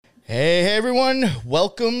Hey everyone,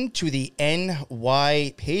 welcome to the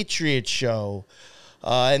NYPatriot show.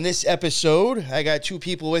 In this episode, I got two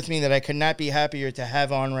people with me that I could not be happier to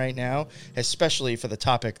have on right now, especially for the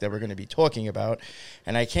topic that we're going to be talking about.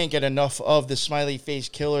 And I can't get enough of the Smiley Face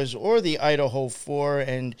Killers or the Idaho 4.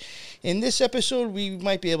 And in this episode, we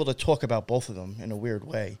might be able to talk about both of them in a weird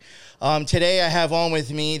way. Today, I have on with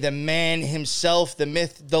me the man himself, the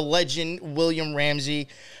myth, the legend, William Ramsey.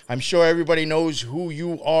 I'm sure everybody knows who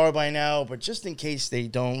you are by now, but just in case they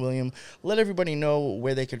don't, William, let everybody know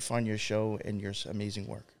where they could find your show and your amazing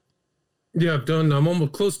work. Yeah, I'm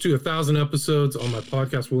almost close to 1,000 episodes on my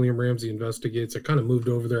podcast, William Ramsey Investigates. I kind of moved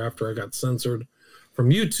over there after I got censored from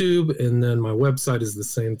YouTube, and then my website is the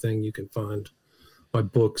same thing. You can find my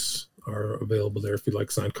books are available there if you'd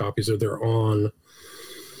like signed copies, or they're on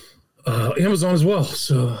Amazon as well.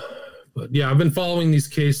 So, but yeah, I've been following these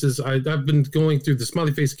cases. I've been going through the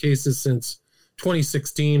Smiley Face cases since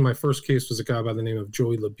 2016. My first case was a guy by the name of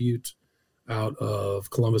Joey LaBute out of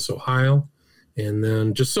Columbus, Ohio. And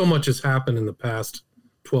then just so much has happened in the past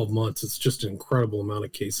 12 months. It's just an incredible amount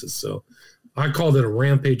of cases. So I called it a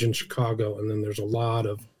rampage in Chicago. And then there's a lot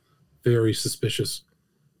of very suspicious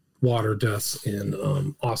water deaths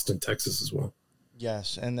in Austin, Texas as well.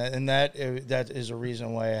 Yes, and that is a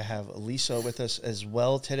reason why I have Lisa with us as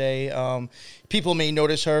well today. People may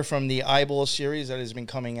notice her from the Eyeball series that has been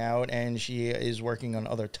coming out, and she is working on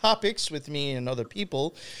other topics with me and other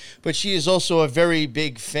people. But she is also a very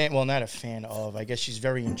big fan, well, not a fan of, I guess she's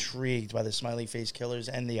very intrigued by the Smiley Face Killers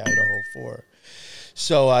and the Idaho 4.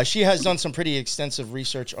 So she has done some pretty extensive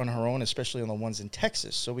research on her own, especially on the ones in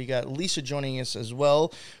Texas. So we got Lisa joining us as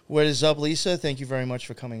well. What is up, Lisa? Thank you very much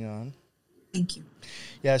for coming on. Thank you.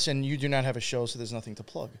 Yes, and you do not have a show, so there's nothing to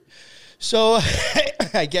plug. So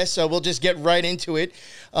I guess we'll just get right into it.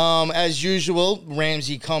 As usual,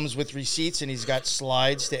 Ramsey comes with receipts, and he's got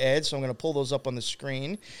slides to add, so I'm going to pull those up on the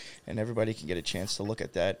screen, and everybody can get a chance to look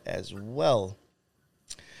at that as well.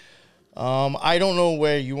 I don't know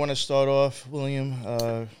where you want to start off,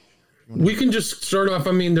 William. We can just start off.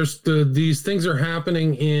 I mean, there's these things are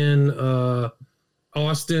happening in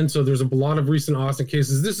Austin, so there's a lot of recent Austin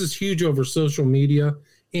cases. This is huge over social media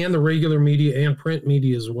and the regular media and print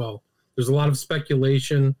media as well. There's a lot of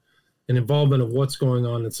speculation and involvement of what's going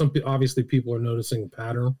on, and obviously people are noticing a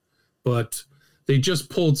pattern. But they just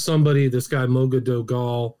pulled somebody, this guy Moga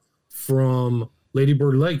Dogal from Lady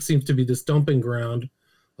Bird Lake, seems to be this dumping ground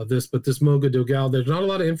of this. But this Moga Dogal, there's not a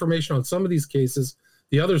lot of information on some of these cases.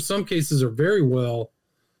 Some cases are very well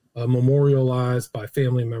memorialized by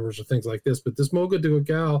family members or things like this. But this Moga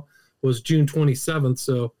Dogal was June 27th,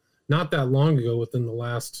 so not that long ago, within the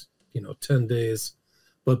last 10 days.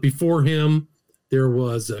 But before him, there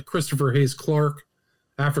was Christopher Hayes Clark,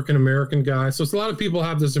 African-American guy. So it's a lot of people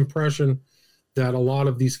have this impression that a lot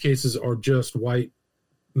of these cases are just white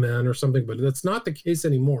men or something, but that's not the case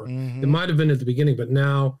anymore. Mm-hmm. It might have been at the beginning, but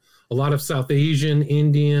now a lot of South Asian,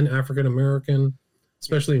 Indian, African-American,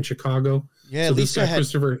 especially in Chicago. Yeah, so this guy,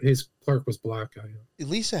 Christopher Hayes Clark, was black.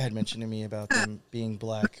 Lisa had mentioned to me about them being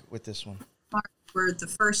black with this one. We're the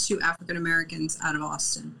first two African Americans out of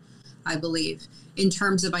Austin, I believe, in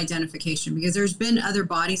terms of identification, because there's been other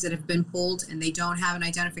bodies that have been pulled and they don't have an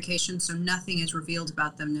identification, so nothing is revealed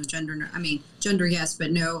about them. No gender, gender, yes,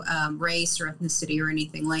 but no race or ethnicity or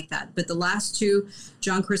anything like that. But the last two,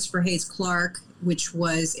 John Christopher Hayes Clark, which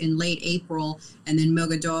was in late April, and then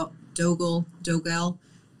Moga Dogal,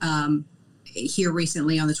 here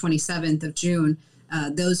recently on the 27th of June,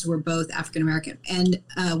 those were both African-American. And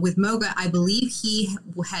with Moga, I believe he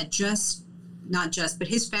had but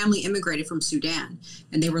his family immigrated from Sudan,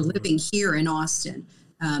 and they were living here in Austin.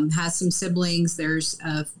 Has some siblings. There's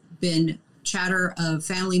been chatter of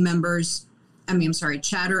family members.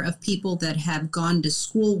 Chatter of people that have gone to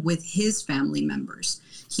school with his family members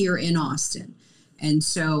here in Austin. And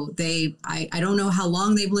so I don't know how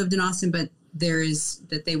long they've lived in Austin, but there is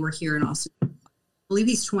that they were here in Austin. I believe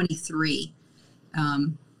he's 23,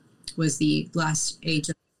 was the last age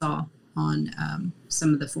that I saw on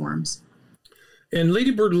some of the forums. And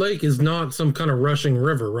Lady Bird Lake is not some kind of rushing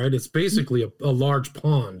river, right? It's basically a large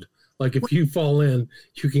pond. Like if you fall in,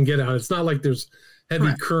 you can get out. It's not like there's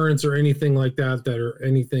heavy currents or anything like that are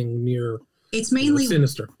anything near. It's mainly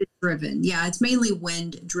sinister. Driven. Yeah, it's mainly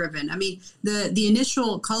wind driven. I mean, the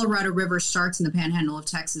initial Colorado River starts in the panhandle of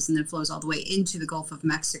Texas and then flows all the way into the Gulf of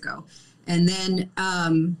Mexico. And then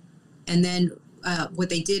what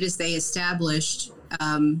they did is they established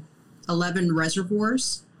 11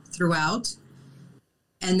 reservoirs throughout.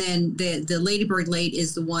 And then the Lady Bird Lake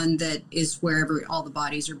is the one that is wherever all the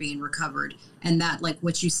bodies are being recovered. And that, like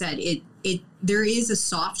what you said, there is a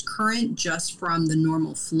soft current just from the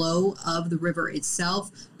normal flow of the river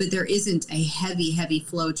itself, but there isn't a heavy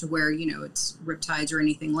flow to where, it's riptides or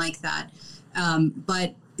anything like that.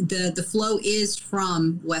 But the flow is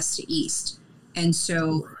from west to east. And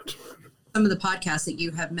so some of the podcasts that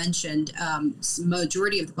you have mentioned,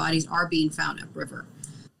 majority of the bodies are being found upriver.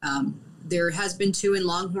 There has been 2 in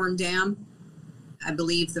Longhorn Dam, I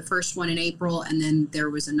believe the first one in April, and then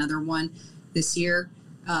there was another one this year.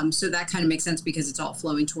 So that kind of makes sense because it's all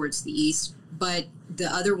flowing towards the east. But the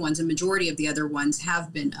other ones, a majority of the other ones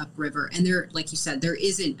have been upriver. And there, like you said, there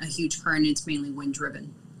isn't a huge current. It's mainly wind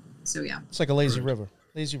driven. So, yeah. It's like a lazy river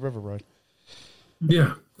ride.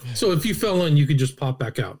 Yeah. So if you fell in, you could just pop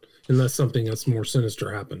back out unless something that's more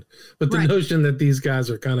sinister happened. But the notion that these guys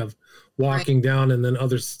are kind of walking down and then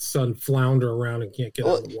others sudden flounder around and can't get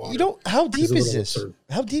out of the water. How deep is this? Absurd.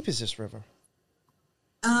 How deep is this river?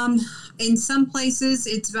 In some places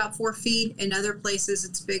it's about 4 feet. In other places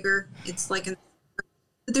it's bigger. It's like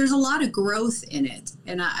but there's a lot of growth in it.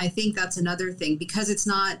 And I think that's another thing because it's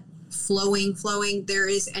not flowing. There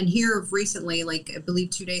is, and here recently, like I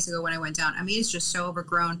believe 2 days ago when I went down, I mean, it's just so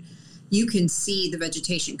overgrown. You can see the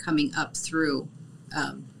vegetation coming up through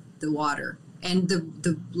the water, and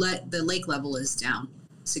the lake level is down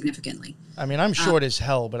significantly. I mean, I'm short as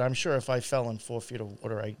hell, but I'm sure if I fell in 4 feet of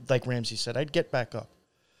water, like Ramsey said, I'd get back up.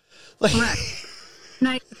 Correct.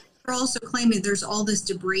 And they're also claiming there's all this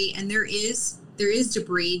debris, and there is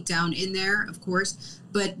debris down in there, of course,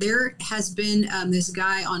 but there has been this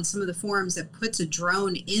guy on some of the forums that puts a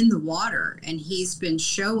drone in the water, and he's been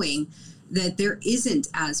showing that there isn't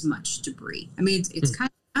as much debris. I mean, it's kind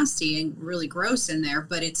of nasty and really gross in there,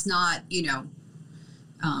 but it's not,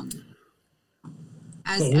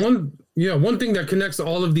 one thing that connects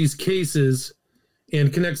all of these cases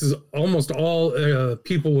and connects almost all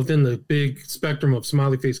people within the big spectrum of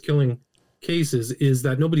smiley face killing cases is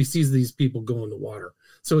that nobody sees these people go in the water.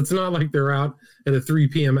 So it's not like they're out at a 3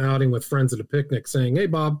 p.m. outing with friends at a picnic saying, hey,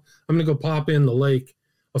 Bob, I'm going to go pop in the lake.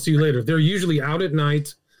 I'll see you later. They're usually out at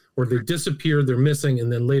night or they disappear, they're missing,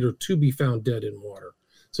 and then later to be found dead in water.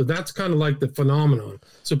 So that's kind of like the phenomenon.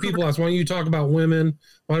 So people ask, why don't you talk about women?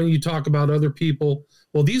 Why don't you talk about other people?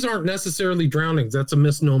 Well, these aren't necessarily drownings. That's a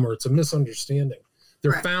misnomer. It's a misunderstanding.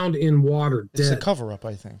 They're found in water dead. It's a cover-up,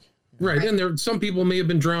 I think. Right, and some people may have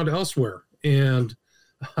been drowned elsewhere, and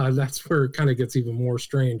that's where it kind of gets even more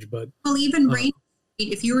strange. But even Rainy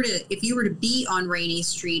Street, if you were to be on Rainy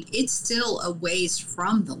Street, it's still a ways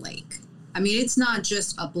from the lake. I mean, it's not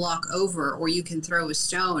just a block over, or you can throw a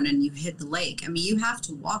stone and you hit the lake. I mean, you have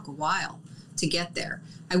to walk a while to get there.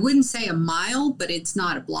 I wouldn't say a mile, but it's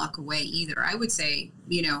not a block away either. I would say,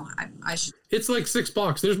 I should. It's like 6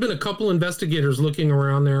 blocks. There's been a couple investigators looking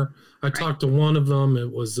around there. I talked to one of them. It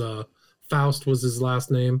was Faust was his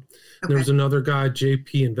last name. Okay. There's another guy,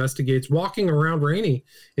 JP Investigates, walking around Rainy,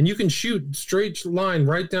 and you can shoot straight line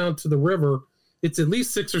right down to the river. It's at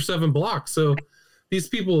least 6 or 7 blocks. So these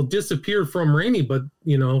people disappeared from Rainy, but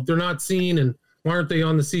they're not seen, and why aren't they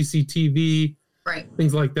on the CCTV? Right.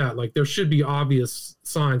 Things like that. Like there should be obvious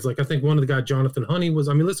signs. Like I think one of the guy, Jonathan Honey, was.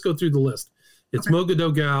 I mean, let's go through the list. It's Moga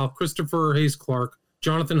Dogal, Christopher Hayes Clark,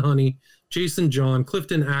 Jonathan Honey, Jason John,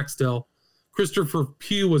 Clifton Axtell. Christopher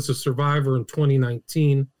Pugh was a survivor in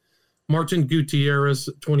 2019. Martin Gutierrez,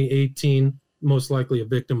 2018, most likely a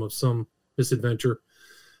victim of some misadventure.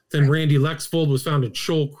 Then Randy Lexfold was found in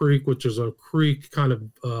Shoal Creek, which is a creek kind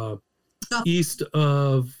of east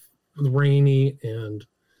of Rainy, and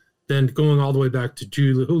then going all the way back to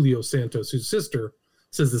Julio Santos, whose sister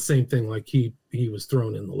says the same thing, like he was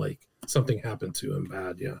thrown in the lake. Something happened to him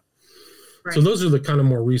bad, yeah. Right. So those are the kind of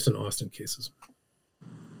more recent Austin cases.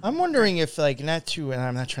 I'm wondering if, and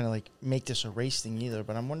I'm not trying to, make this a race thing either,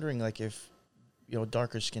 but I'm wondering, if,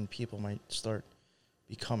 darker-skinned people might start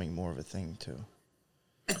becoming more of a thing, too.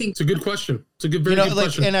 I think it's a good question. It's a very good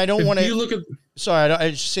question. And I don't want to look at. Sorry,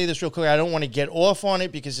 I just say this real quick. I don't want to get off on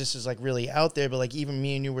it because this is really out there. But even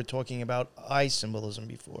me and you were talking about eye symbolism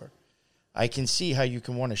before. I can see how you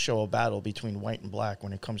can want to show a battle between white and black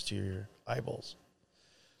when it comes to your eyeballs.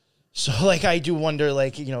 So I do wonder,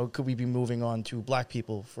 could we be moving on to black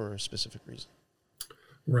people for a specific reason?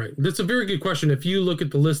 Right. That's a very good question. If you look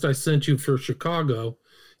at the list I sent you for Chicago,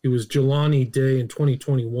 it was Jelani Day in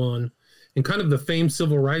 2021. And kind of the famed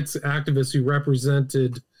civil rights activist who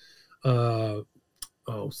represented, what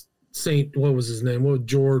was his name?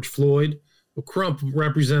 George Floyd. Well, Crump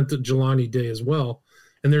represented Jelani Day as well.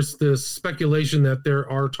 And there's this speculation that there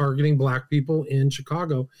are targeting black people in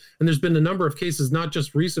Chicago. And there's been a number of cases, not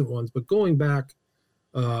just recent ones, but going back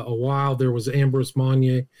a while, there was Ambrose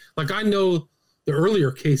Monnier. I know the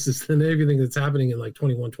earlier cases than everything that's happening in like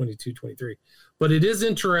 21, 22, 23. But it is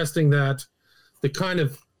interesting that the kind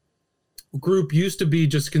of group used to be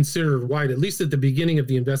just considered white, at least at the beginning of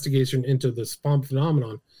the investigation into the swamp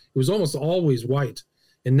phenomenon. It was almost always white.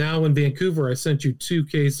 And now in Vancouver, I sent you 2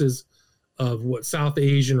 cases of what South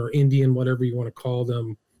Asian or Indian, whatever you want to call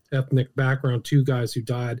them, ethnic background, 2 guys who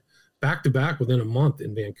died back to back within a month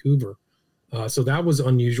in Vancouver. So that was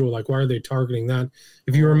unusual. Like, why are they targeting that?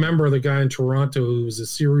 If you remember the guy in Toronto who was a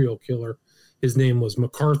serial killer, his name was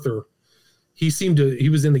MacArthur. He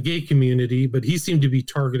was in the gay community, but he seemed to be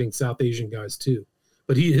targeting South Asian guys too.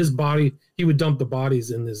 But he would dump the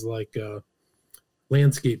bodies in this like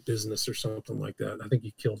landscape business or something like that. I think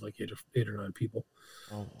he killed like 8 or 9 people.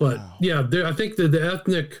 Oh, but wow. Yeah, I think the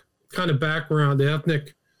ethnic kind of background,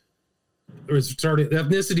 the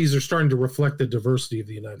ethnicities are starting to reflect the diversity of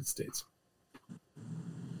the United States.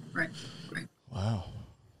 Right. Wow,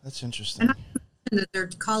 that's interesting. And that they're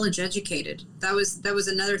college educated. That was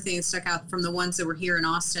another thing that stuck out from the ones that were here in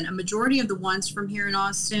Austin. A majority of the ones from here in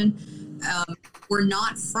Austin were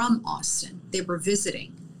not from Austin. They were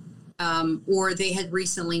visiting, or they had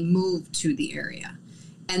recently moved to the area.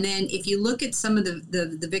 And then if you look at some of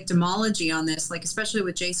the victimology on this, like especially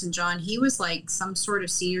with Jason John, he was like some sort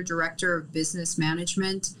of senior director of business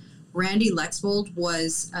management. Randy Lexvold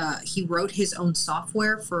was, he wrote his own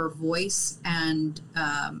software for voice and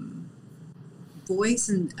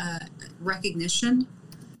recognition.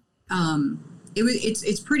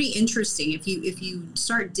 It's pretty interesting if you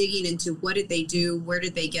start digging into what did they do, where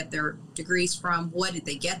did they get their degrees from, what did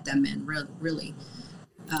they get them in, really.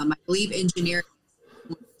 I believe engineering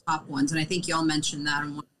is one of the top ones, and I think y'all mentioned that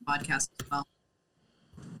on one podcast as well.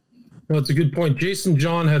 Well, it's a good point. Jason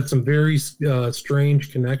John had some very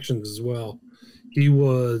strange connections as well. He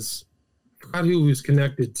was, I forgot who he was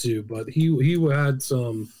connected to, but he had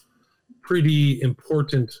some pretty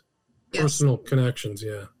important personal connections.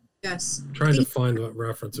 Yeah. Yes. Trying to find what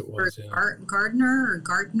reference it was. Yeah. Gardner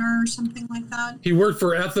or something like that. He worked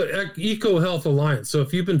for Eco Health Alliance. So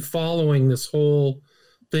if you've been following this whole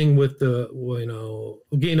thing with the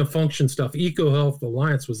gain of function stuff, Eco Health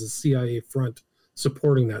Alliance was a CIA front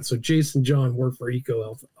supporting that. So Jason John worked for Eco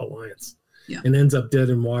Health Alliance and ends up dead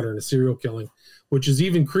in water in a serial killing, which is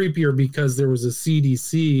even creepier because there was a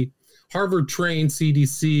CDC, Harvard-trained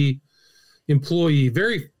CDC employee,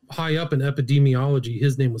 very high up in epidemiology.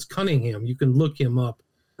 His name was Cunningham. You can look him up.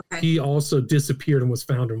 Okay. He also disappeared and was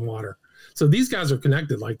found in water. So these guys are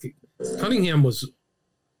connected. Like Cunningham was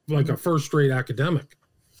like a first-rate academic,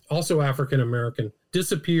 also African-American,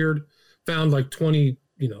 disappeared, found like 2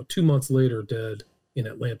 months later dead in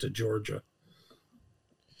Atlanta, Georgia.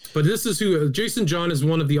 But this is who Jason John is,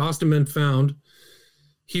 one of the Austin men found.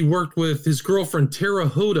 He worked with his girlfriend, Tara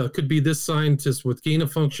Hoda, could be this scientist with gain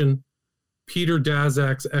of function, Peter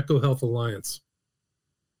Daszak's Eco Health Alliance.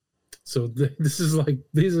 So this is like,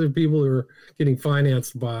 these are people who are getting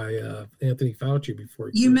financed by Anthony Fauci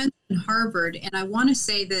before. You mentioned Harvard, and I want to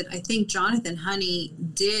say that I think Jonathan Honey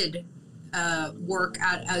did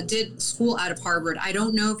did school out of Harvard. I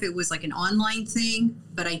don't know if it was like an online thing,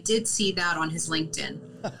 but I did see that on his LinkedIn.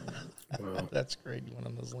 Wow. That's great. One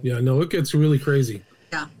of those links. Yeah, no, it gets really crazy.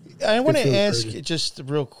 Yeah. I want to ask just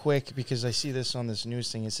real quick, because I see this on this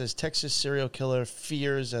news thing. It says Texas serial killer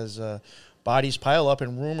fears as bodies pile up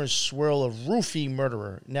and rumors swirl of roofie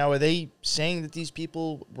murderer. Now, are they saying that these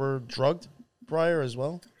people were drugged prior as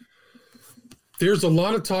well? There's a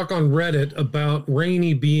lot of talk on Reddit about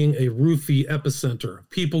Rainey being a roofie epicenter,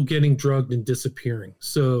 people getting drugged and disappearing.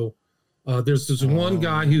 So there's this one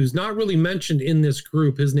guy who's not really mentioned in this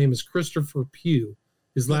group. His name is Christopher Pugh.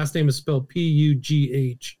 His last name is spelled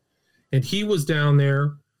P-U-G-H. And he was down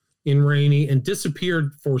there in Rainey and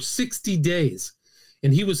disappeared for 60 days.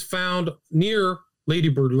 And he was found near Lady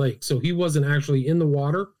Bird Lake. So he wasn't actually in the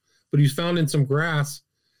water, but he was found in some grass.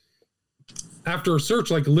 After a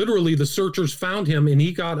search, like literally the searchers found him and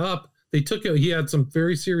he got up. He had some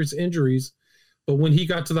very serious injuries. But when he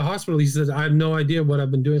got to the hospital, he said, I have no idea what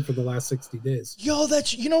I've been doing for the last 60 days. Yo,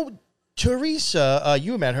 that's, Teresa,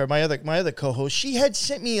 you met her, my other co-host. She had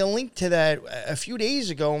sent me a link to that a few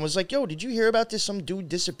days ago and was like, yo, did you hear about this? Some dude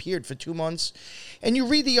disappeared for 2 months. And you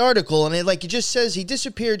read the article and it just says he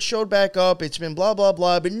disappeared, showed back up. It's been blah, blah,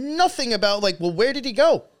 blah, but nothing about where did he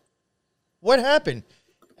go? What happened?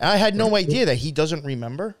 I had no idea that he doesn't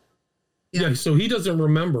remember. Yeah, so he doesn't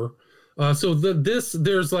remember. I'll try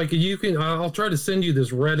to send you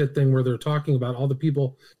this Reddit thing where they're talking about all the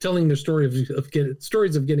people telling their stories of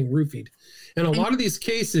getting roofied. And a lot of these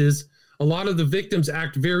cases, a lot of the victims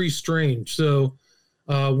act very strange. So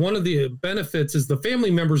one of the benefits is the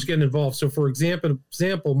family members get involved. So, for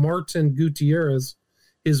example, Martin Gutierrez,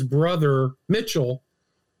 his brother Mitchell,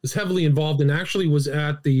 is heavily involved and actually was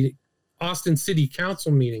at the Austin City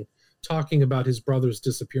Council meeting talking about his brother's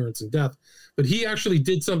disappearance and death. But he actually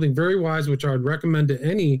did something very wise, which I would recommend to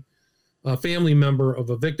any family member of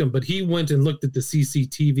a victim. But he went and looked at the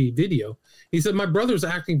CCTV video. He said, my brother's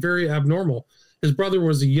acting very abnormal. His brother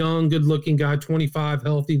was a young, good-looking guy, 25,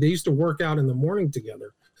 healthy. They used to work out in the morning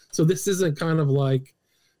together. So this isn't kind of like,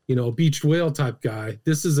 a beached whale type guy.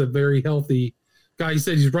 This is a very healthy guy. He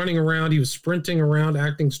said he's running around. He was sprinting around,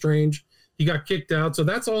 acting strange. He got kicked out. So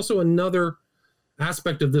that's also another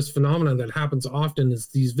aspect of this phenomenon that happens often is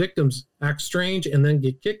these victims act strange and then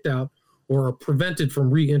get kicked out or are prevented from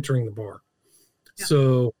re-entering the bar. Yeah.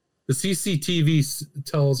 So the CCTV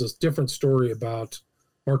tells us a different story about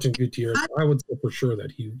Martin Gutierrez. I would say for sure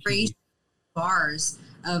that he bars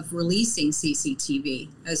of releasing CCTV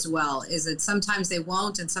as well, is that sometimes they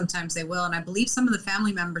won't and sometimes they will. And I believe some of the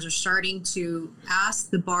family members are starting to ask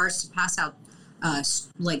the bars to pass out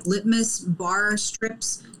like litmus bar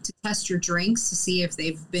strips to test your drinks to see if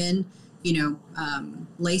they've been,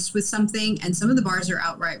 laced with something. And some of the bars are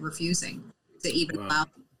outright refusing to even allow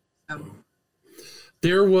them. So.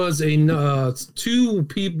 There was two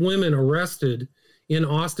women arrested in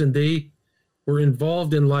Austin. They were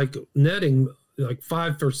involved in netting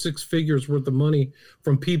 5 or 6 figures worth of money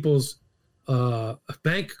from people's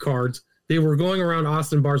bank cards. They were going around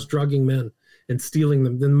Austin bars drugging men and stealing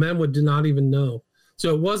them. The men did not even know.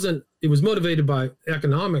 So it was motivated by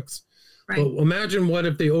economics. Right. But imagine what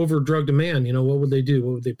if they overdrugged a man, what would they do?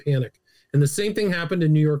 What would they panic? And the same thing happened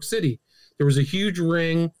in New York City. There was a huge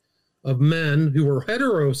ring of men who were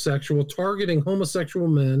heterosexual targeting homosexual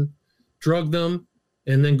men, drug them,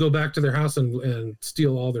 and then go back to their house and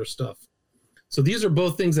steal all their stuff. So these are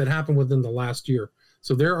both things that happened within the last year.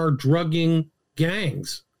 So there are drugging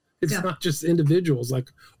gangs. It's not just individuals.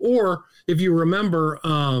 Or if you remember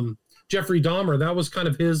Jeffrey Dahmer, that was kind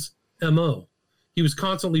of his MO. He was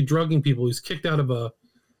constantly drugging people. He was kicked out of a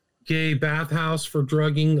gay bathhouse for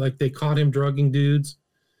drugging. They caught him drugging dudes.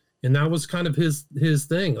 And that was kind of his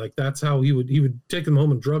thing. That's how he would take them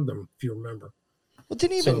home and drug them, if you remember.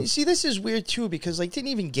 Well, see, this is weird too, because didn't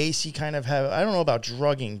even Gacy kind of have, I don't know about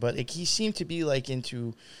drugging, but he seemed to be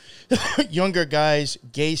into younger guys,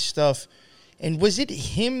 gay stuff. And was it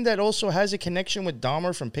him that also has a connection with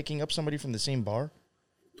Dahmer from picking up somebody from the same bar?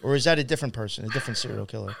 Or is that a different person, a different serial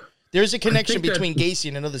killer? There's a connection between Gacy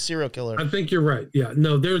and another serial killer. I think you're right. Yeah,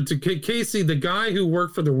 no, there's Casey, the guy who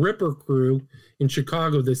worked for the Ripper crew in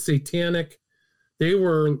Chicago, the satanic, they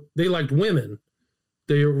liked women.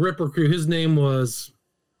 The Ripper crew, his name was,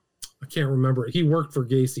 I can't remember it. He worked for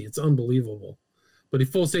Gacy. It's unbelievable. But he's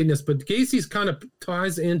full Satanist. But Gacy's kind of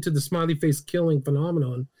ties into the smiley face killing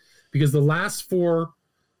phenomenon because the last 4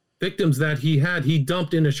 victims that he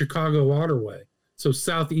dumped in a Chicago waterway. So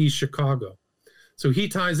southeast Chicago. So he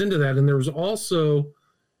ties into that. And there was also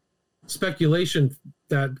speculation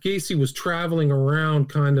that Gacy was traveling around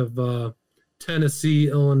kind of Tennessee,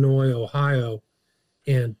 Illinois, Ohio,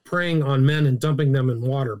 and preying on men and dumping them in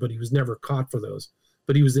water, but he was never caught for those.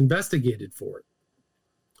 But he was investigated for it.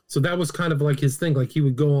 So that was kind of his thing. He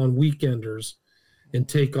would go on weekenders and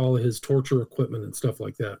take all of his torture equipment and stuff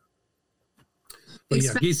like that. But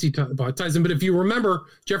Gacy ties in. But if you remember,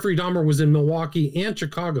 Jeffrey Dahmer was in Milwaukee and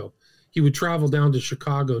Chicago. He would travel down to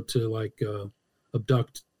Chicago to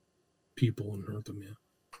abduct people and hurt them. Yeah.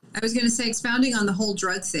 I was going to say, expounding on the whole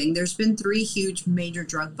drug thing, there's been 3 huge major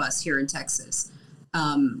drug busts here in Texas.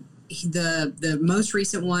 The most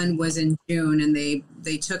recent one was in June, and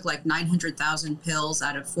they took 900,000 pills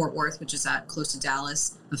out of Fort Worth, which is close to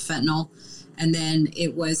Dallas, of fentanyl. And then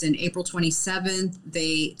it was in April 27th,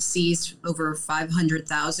 they seized over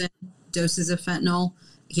 500,000 doses of fentanyl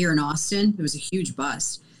here in Austin. It was a huge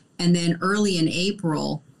bust. And then early in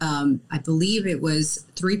April, I believe it was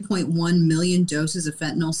 3.1 million doses of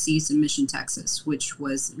fentanyl seized in Mission, Texas, which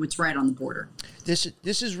was right on the border. This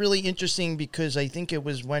is really interesting because I think it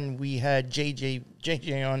was when we had JJ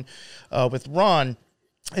on with Ron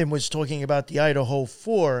and was talking about the Idaho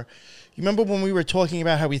 4. You remember when we were talking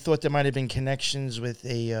about how we thought there might have been connections with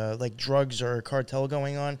a drugs or a cartel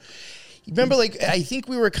going on? You remember, I think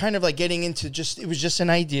we were kind of getting into it was just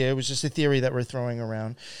an idea. It was just a theory that we're throwing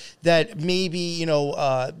around that maybe,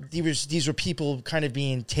 these were people kind of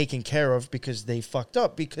being taken care of because they fucked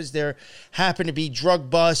up, because there happened to be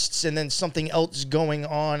drug busts and then something else going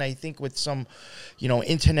on, I think, with some,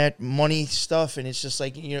 internet money stuff. And it's just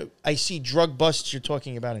I see drug busts you're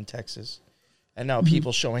talking about in Texas. and now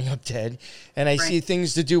people showing up dead. And I see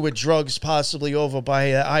things to do with drugs possibly over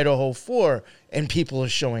by Idaho 4, and people are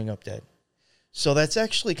showing up dead. So that's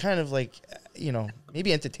actually kind of like,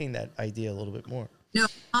 maybe entertain that idea a little bit more. No,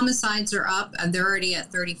 homicides are up. They're already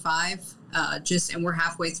at 35, and we're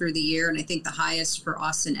halfway through the year. And I think the highest for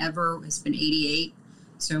Austin ever has been 88.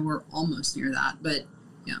 So we're almost near that. But,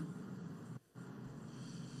 yeah.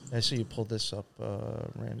 I see you pulled this up,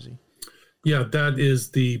 Ramsey. Yeah, that is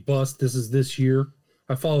the bust. This is this year.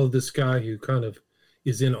 I followed this guy who kind of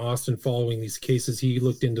is in Austin following these cases. He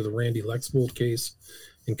looked into the Randy Lexbold case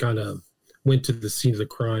and kind of went to the scene of the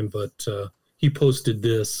crime. But he posted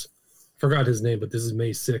this. Forgot his name, but this is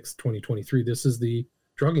May 6th, 2023. This is the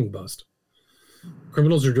drugging bust.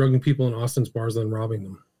 Criminals are drugging people in Austin's bars, then robbing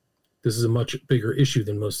them. This is a much bigger issue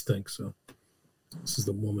than most think. So this is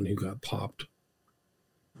the woman who got popped.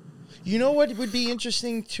 You know what would be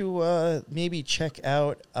interesting to maybe check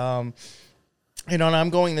out? And I'm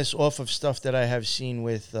going this off of stuff that I have seen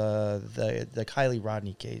with the Kylie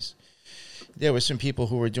Rodney case. There were some people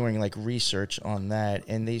who were doing like research on that,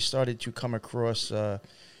 and they started to come across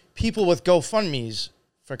people with GoFundMes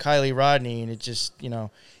for Kylie Rodney, and it just, it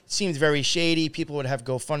seemed very shady. People would have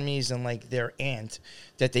GoFundMes, and like their aunt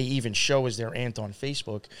that they even show as their aunt on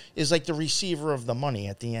Facebook is like the receiver of the money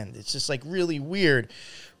at the end. It's just like really weird.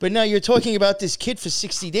 But now you're talking about this kid for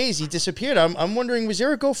 60 days. He disappeared. I'm wondering, was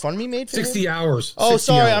there a GoFundMe made for 60 him? hours. Oh, 60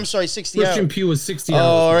 sorry. hours. I'm sorry. 60 Christian hours. Pugh was 60 oh, hours.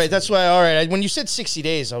 All right. That's why. All right. When you said 60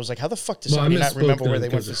 days, I was like, how the fuck does somebody not remember where they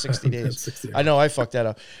went for 60 days? 60 I know I fucked that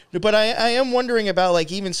up. But I am wondering about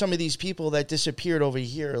like even some of these people that disappeared over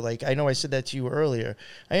here. Like I know I said that to you earlier.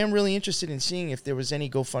 I am really interested in seeing if there was any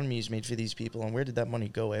GoFundMes made for these people and where did that money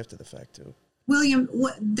go after the fact too. William,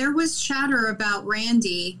 there was chatter about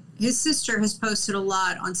Randy. His sister has posted a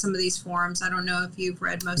lot on some of these forums. I don't know if you've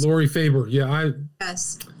read most. Lori Faber. Yeah,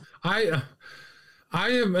 Yes. I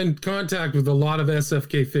am in contact with a lot of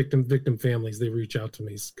SFK victim families. They reach out to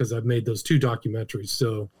me because I've made those 2 documentaries.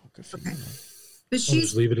 So Okay. I'll But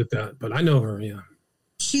just leave it at that. But I know her, yeah.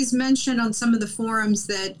 she's mentioned on some of the forums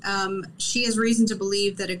that she has reason to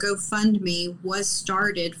believe that a GoFundMe was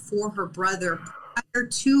started for her brother prior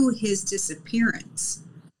to his disappearance.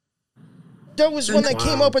 That was one that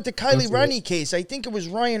came up with the Kylie That's Rodney nice. case. I think it was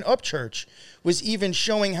Ryan Upchurch was even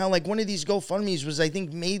showing how like one of these GoFundMes was, I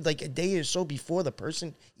think, made like a day or so before the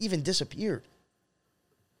person even disappeared.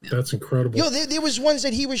 That's incredible. Yo, there was ones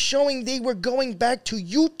that he was showing. They were going back to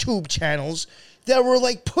YouTube channels that were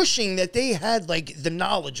like pushing that they had like the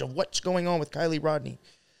knowledge of what's going on with Kylie Rodney.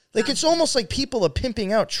 Like it's almost like people are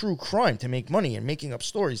pimping out true crime to make money and making up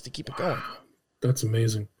stories to keep it going. That's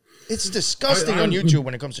amazing. It's disgusting on YouTube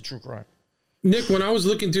when it comes to true crime. Nick, when I was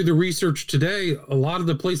looking through the research today, a lot of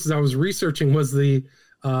the places I was researching was the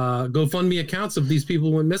GoFundMe accounts of these people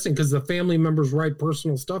who went missing because the family members write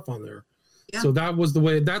personal stuff on there. Yeah. So that was the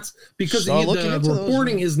way. That's because the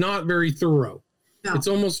reporting is not very thorough. No. It's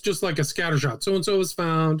almost just like a scattershot. So-and-so was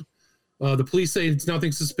found. The police say it's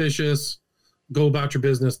nothing suspicious. Go about your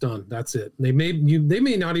business, done. That's it. They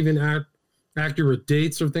may not even add accurate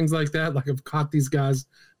dates or things like that. Like I've caught these guys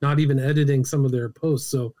not even editing some of their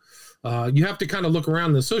posts. So you have to kind of look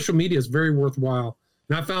around. The social media is very worthwhile.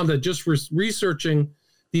 And I found that just researching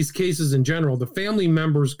these cases in general, the family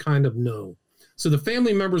members kind of know. So the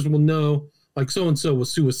family members will know, like so-and-so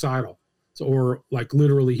was suicidal. So, or like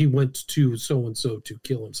literally he went to so-and-so to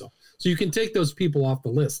kill himself. So you can take those people off the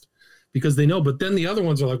list because they know. But then the other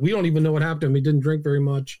ones are like, we don't even know what happened to him. He didn't drink very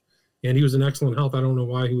much and he was in excellent health. I don't know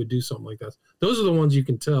why he would do something like that. Those are the ones you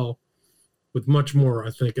can tell with much more,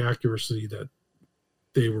 I think, accuracy that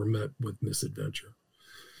they were met with misadventure.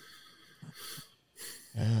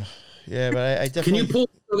 Yeah, but I definitely... Can you pull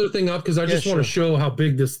the other thing up? Because I just want to show how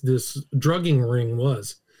big this drugging ring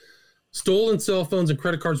was. Stolen cell phones and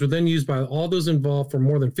credit cards were then used by all those involved for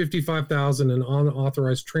more than $55,000 in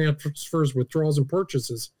unauthorized transfers, withdrawals, and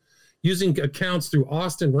purchases, using accounts through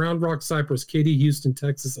Austin, Round Rock, Cypress, Katy, Houston,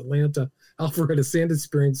 Texas, Atlanta, Alpharetta, Sanders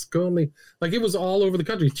Springs, Conley. Like it was all over the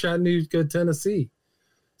country, Chattanooga, Tennessee.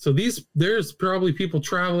 So there's probably people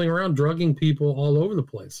traveling around drugging people all over the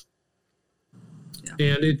place. Yeah.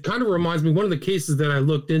 And it kind of reminds me, one of the cases that I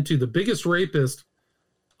looked into, the biggest rapist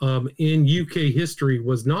in UK history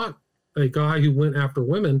was not a guy who went after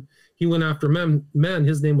women. He went after men.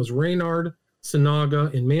 His name was Reynard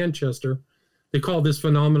Sinaga in Manchester. They call this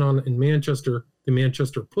phenomenon in Manchester the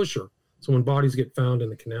Manchester Pusher. So when bodies get found in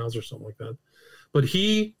the canals or something like that. But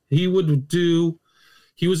he was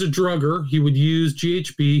a drugger. He would use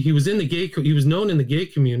GHB. He was known in the gay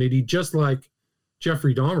community, just like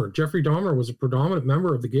Jeffrey Dahmer. Jeffrey Dahmer was a predominant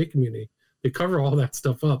member of the gay community. They cover all that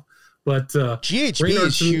stuff up. But GHB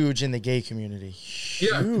is huge in the gay community.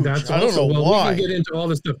 Yeah, Huge. that's I don't know why. We can get into all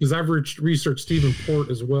this stuff because I've researched Stephen Port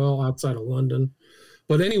as well outside of London.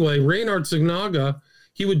 But anyway, Reinhard Sinaga,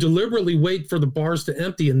 he would deliberately wait for the bars to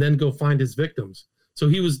empty and then go find his victims. So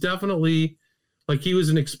he was definitely he was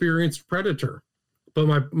an experienced predator.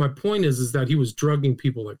 But my point is that he was drugging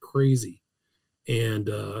people like crazy. And,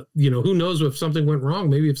 who knows if something went wrong?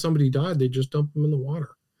 Maybe if somebody died, they just dump them in the water.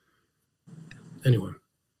 Anyway.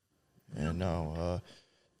 Yeah, no.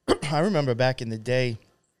 I remember back in the day,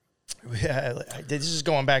 this is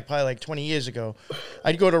going back probably like 20 years ago,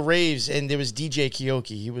 I'd go to raves and there was DJ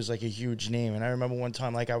Kyoki. He was like a huge name. And I remember one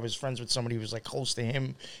time, I was friends with somebody who was like close to him.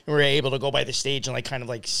 And we were able to go by the stage and kind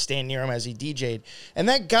of stand near him as he DJ'd. And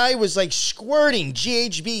that guy was squirting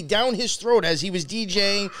GHB down his throat as he was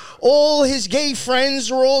DJing. All his gay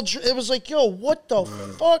friends were it was yo, what the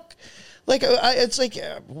fuck? It's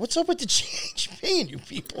what's up with the GHB and you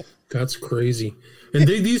people? That's crazy. And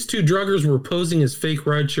these two druggers were posing as fake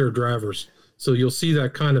rideshare drivers. So you'll see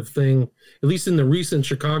that kind of thing, at least in the recent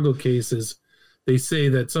Chicago cases. They say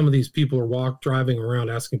that some of these people are driving around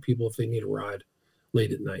asking people if they need a ride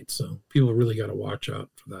late at night. So people really got to watch out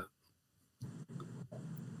for that.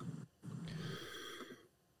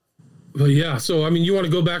 But yeah, so you want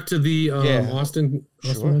to go back to the Austin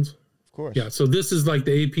ones? Of course. Yeah, so this is the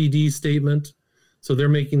APD statement. So they're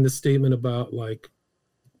making this statement about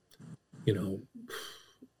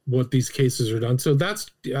what these cases are done. So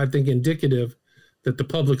that's, I think, indicative that the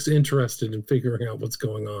public's interested in figuring out what's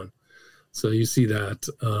going on. So you see that.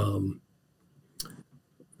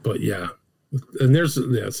 But yeah, and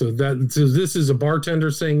so this is a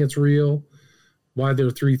bartender saying it's real. Why there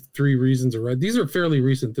are three reasons are right. These are fairly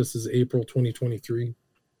recent. This is April 2023.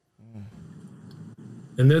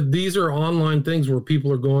 And these are online things where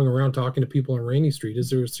people are going around talking to people on Rainey Street. Is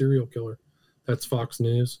there a serial killer? That's Fox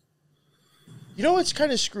News. You know what's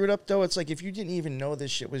kind of screwed up, though? It's if you didn't even know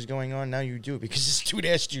this shit was going on, now you do. Because this dude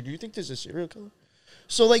asked you, do you think there's a serial killer?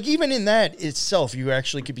 So, even in that itself, you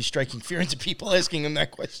actually could be striking fear into people asking them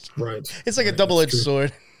that question. Right. It's a double-edged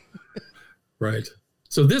sword. Right.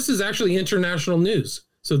 So this is actually international news.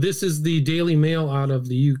 So this is the Daily Mail out of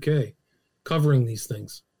the UK covering these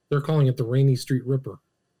things. They're calling it the Rainey Street Ripper.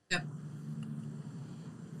 Yep.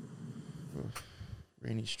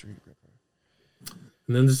 Rainey Street Ripper.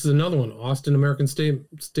 And then this is another one. Austin American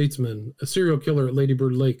Statesman, a serial killer at Lady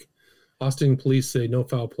Bird Lake. Austin police say no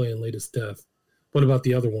foul play in latest death. What about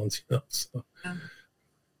the other ones? Yeah.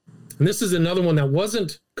 And this is another one that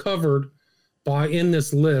wasn't covered in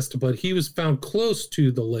this list, but he was found close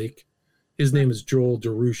to the lake. His name is Joel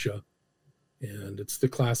DeRusha. And it's the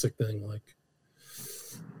classic thing,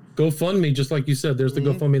 GoFundMe, just like you said, there's the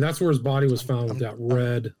GoFundMe. That's where his body was found with that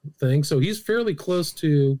red thing. So he's fairly close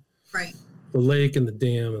to the lake and the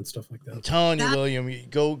dam and stuff like that. I'm telling you, William,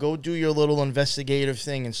 go do your little investigative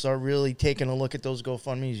thing and start really taking a look at those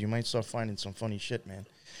GoFundMes. You might start finding some funny shit, man.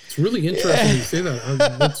 It's really interesting you say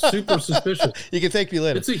that. That's super suspicious. You can thank me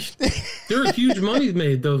later. There are huge money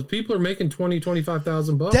made. Those people are making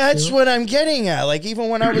 $20,000-$25,000. That's what I'm getting at. Even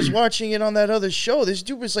when I was watching it on that other show, this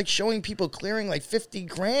dude was showing people clearing $50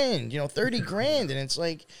 grand, $30 grand, and it's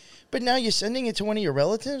but now you're sending it to one of your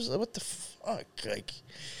relatives. What the fuck?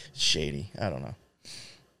 Shady. I don't know.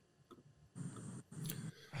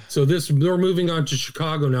 So we're moving on to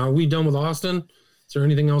Chicago now. Are we done with Austin? Is there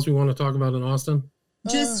anything else we want to talk about in Austin?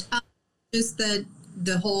 Just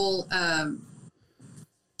the whole.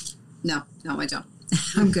 No, I don't.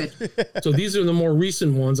 I'm good. So these are the more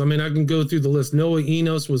recent ones. I can go through the list. Noah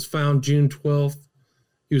Enos was found June 12th.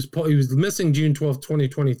 He was missing June 12th,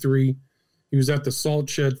 2023. He was at the salt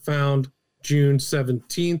shed, found June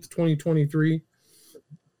 17th, 2023.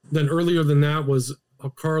 Then earlier than that was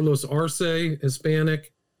Carlos Arce,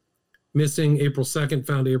 Hispanic, missing April 2nd,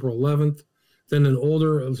 found April 11th. Then an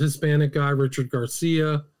older Hispanic guy, Richard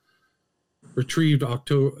Garcia, retrieved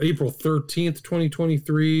April 13th,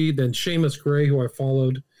 2023. Then Seamus Gray, who I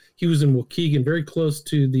followed, he was in Waukegan, very close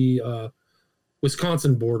to the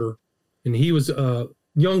Wisconsin border. And he was a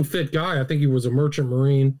young, fit guy. I think he was a merchant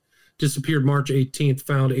marine. Disappeared March 18th,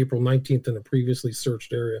 found April 19th in a previously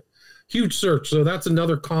searched area. Huge search. So that's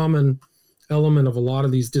another common element of a lot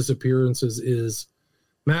of these disappearances is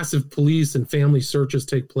massive police and family searches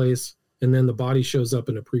take place. And then the body shows up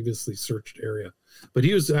in a previously searched area. But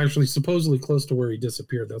he was actually supposedly close to where he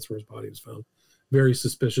disappeared. That's where his body was found. Very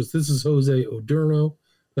suspicious. This is Jose Odurno,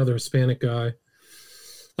 another Hispanic guy.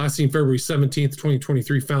 Last seen February 17th,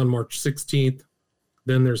 2023, found March 16th.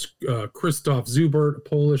 Then there's Krzysztof Zubert, a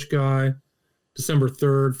Polish guy. December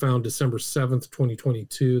 3rd, found December 7th,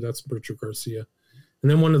 2022. That's Richard Garcia. And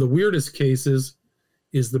then one of the weirdest cases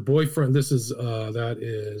is the boyfriend. This is that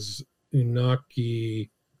is Inaki.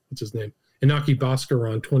 What's his name? Inaki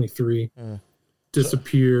Bhaskaran, 23,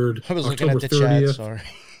 disappeared I was looking October at the 30th. chat. Sorry.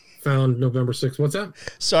 Found November 6th. What's that?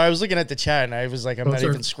 So I was looking at the chat and I was like, I'm not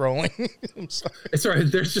even scrolling. I'm sorry. It's all right.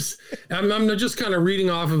 There's just I'm just kind of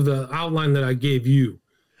reading off of the outline that I gave you.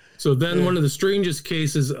 So then one of the strangest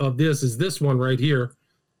cases of this is this one right here.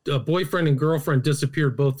 A boyfriend and girlfriend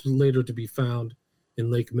disappeared, both later to be found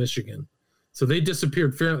in Lake Michigan. So they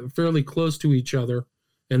disappeared fairly close to each other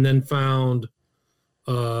and then found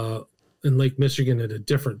in Lake Michigan at a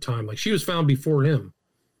different time. Like she was found before him.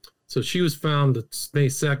 So she was found May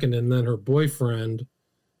 2nd, and then her boyfriend,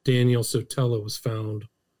 Daniel Sotelo, was found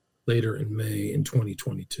later in May in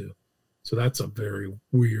 2022. So that's a very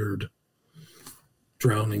weird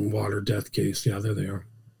drowning water death case. Yeah, there they are.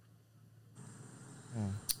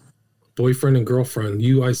 Boyfriend and girlfriend,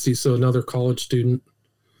 UIC, so another college student,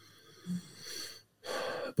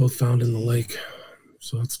 both found in the lake.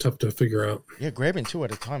 So that's tough to figure out. Yeah, grabbing two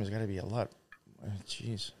at a time has got to be a lot.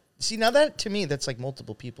 Jeez. See, now that, to me, that's like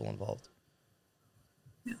multiple people involved.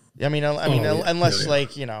 Yeah. I mean, unless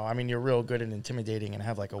like, you know, I mean, you're real good at intimidating and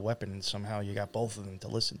have like a weapon and somehow you got both of them to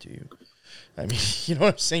listen to you. I mean, you know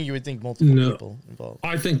what I'm saying? You would think multiple people involved.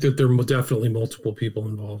 I think that there are definitely multiple people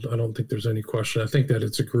involved. I don't think there's any question. I think that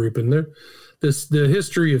it's a group. And the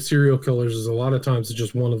history of serial killers is a lot of times it's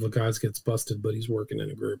just one of the guys gets busted, but he's working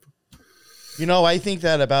in a group. You know, I think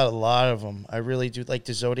that about a lot of them. I really do. Like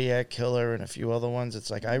the Zodiac Killer and a few other ones.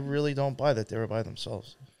 It's like I really don't buy that they were by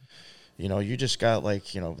themselves. You know, you just got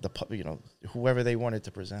like, you know, whoever they wanted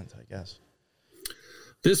to present, I guess.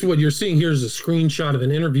 This, what you're seeing here is a screenshot of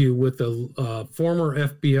an interview with a former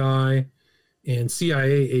FBI and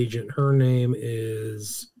CIA agent. Her name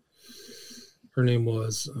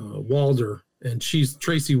was Walder, and she's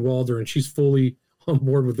Tracy Walder, and she's fully on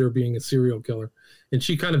board with there being a serial killer. And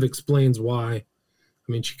she kind of explains why. I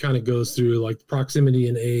mean, she kind of goes through like proximity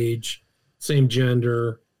and age, same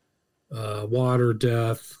gender, water,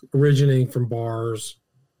 death, originating from bars,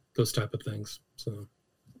 those type of things. So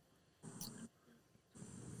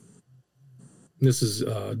this is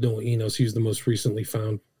Noah Enos. He's the most recently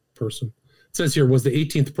found person. It says here, was the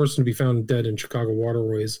 18th person to be found dead in Chicago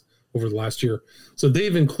waterways over the last year. So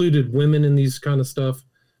they've included women in these kind of stuff.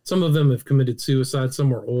 Some of them have committed suicide.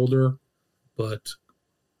 Some are older, but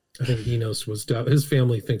I think Enos his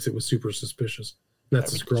family thinks it was super suspicious. And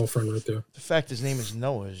that's his girlfriend right there. The fact his name is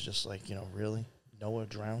Noah is just like, you know, really? Noah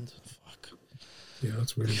drowned? Fuck. Yeah,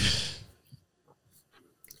 that's weird.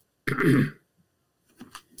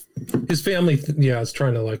 His family, is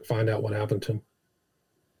trying to like find out what happened to him.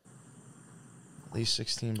 At least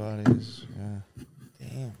 16 bodies. Yeah.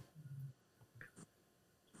 Damn.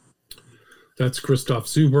 That's Krzysztof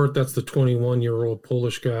Zubert. That's the 21-year-old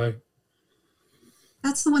Polish guy.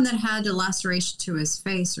 That's the one that had a laceration to his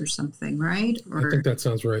face or something, right? I think that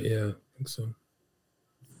sounds right. Yeah, I think so.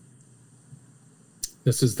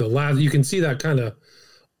 This is the last. You can see that kind of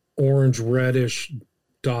orange reddish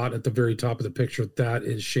dot at the very top of the picture. That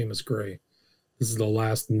is Seamus Gray. This is the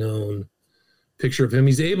last known picture of him.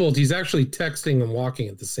 He's actually texting and walking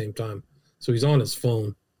at the same time. So he's on his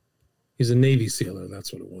phone. He's a Navy SEAler.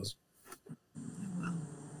 That's what it was.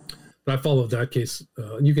 But I followed that case.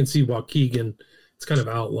 You can see Waukegan. It's kind of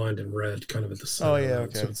outlined in red, kind of at the center. Oh, yeah,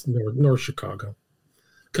 okay. So it's North Chicago.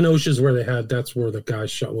 Kenosha is where that's where the guy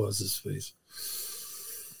shot was his face.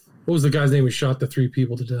 What was the guy's name who shot the 3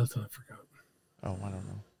 people to death? I forgot. Oh, I don't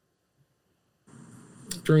know.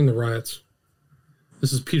 During the riots.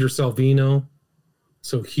 This is Peter Salvino.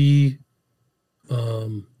 So he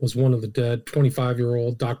was one of the dead,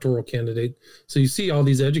 25-year-old doctoral candidate. So you see all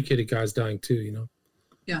these educated guys dying too, you know?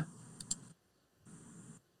 Yeah.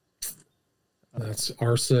 That's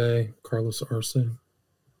Carlos Arce.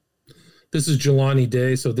 This is Jelani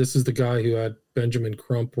Day. So this is the guy who had Benjamin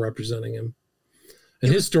Crump representing him. And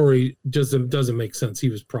his story just doesn't make sense.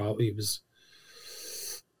 There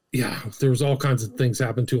was all kinds of things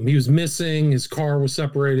happened to him. He was missing. His car was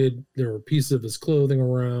separated. There were pieces of his clothing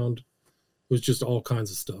around. It was just all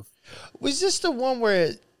kinds of stuff. Was this the one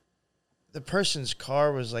where the person's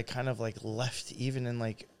car was like kind of like left even in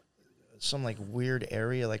like some like weird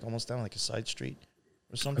area, like almost down like a side street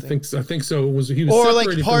or something? I think so. He was or separated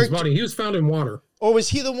like from his body. He was found in water. Or was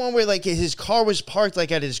he the one where like his car was parked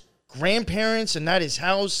like at his grandparents and not his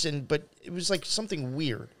house, but it was like something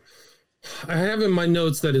weird? I have in my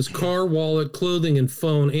notes that his car, wallet, clothing, and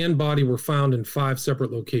phone and body were found in 5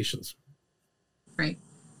 separate locations. Right.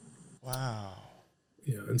 Wow.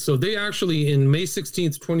 Yeah, and so they actually, in May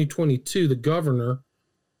 16th, 2022, the governor,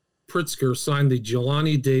 Pritzker, signed the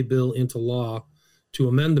Jelani Day bill into law to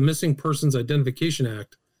amend the Missing Persons Identification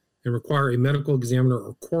Act and require a medical examiner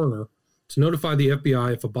or coroner to notify the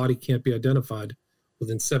FBI if a body can't be identified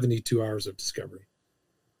within 72 hours of discovery.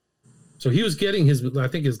 So he was getting his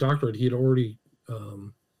doctorate. He had already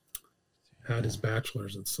had his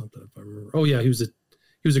bachelor's in something, if I remember. Oh yeah, he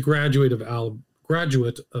was a graduate of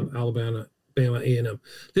Alabama A&M.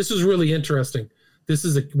 This is really interesting.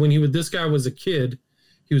 This guy was a kid,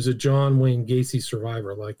 he was a John Wayne Gacy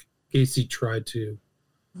survivor. Like Gacy tried to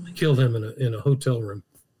kill him in a hotel room.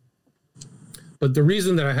 But the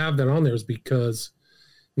reason that I have that on there is because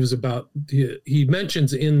it was about, he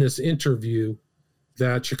mentions in this interview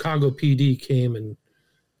that Chicago PD came and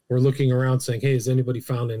were looking around saying, hey, has anybody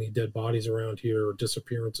found any dead bodies around here or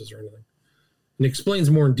disappearances or anything? And explains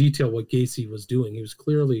more in detail what Gacy was doing. He was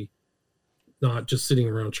clearly not just sitting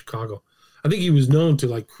around Chicago. I think he was known to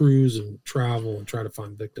like cruise and travel and try to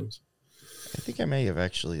find victims. I think I may have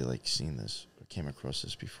actually like seen this or came across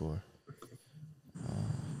this before.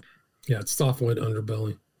 Yeah, it's Softwood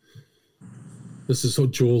Underbelly. This is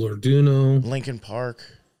Joel Orduno. Lincoln Park.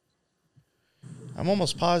 I'm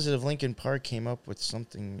almost positive Lincoln Park came up with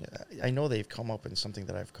something. I know they've come up in something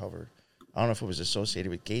that I've covered. I don't know if it was associated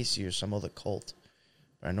with Gacy or some other cult,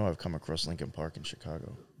 but I know I've come across Lincoln Park in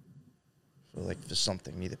Chicago. For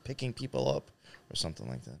something, either picking people up or something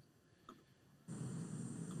like that.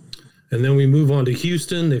 And then we move on to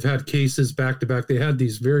Houston. They've had cases back to back. They had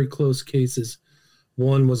these very close cases.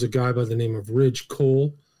 One was a guy by the name of Ridge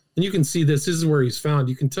Cole. And you can see this. This is where he's found.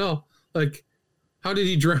 You can tell, like, how did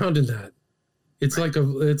he drown in that? It's right.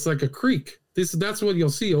 like a creek. That's what you'll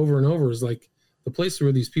see over and over is like the places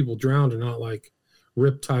where these people drowned are not like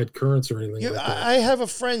riptide currents or anything like that. I have a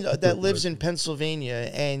friend that lives in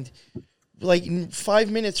Pennsylvania, and like 5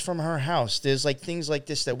 minutes from her house, there's like things like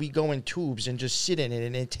this that we go in tubes and just sit in it,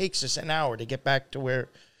 and it takes us an hour to get back to where,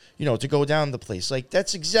 to go down the place. Like,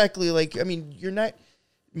 that's exactly like, I mean, you're not,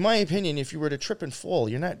 in my opinion, if you were to trip and fall,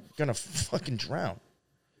 you're not going to fucking drown.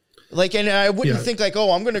 Like, and I wouldn't think like,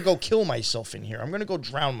 oh, I'm going to go kill myself in here. I'm going to go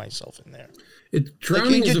drown myself in there.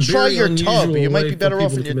 Drowning is a very unusual way you might be better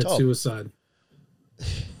off in your tub. Suicide.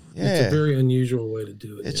 Yeah. It's a very unusual way to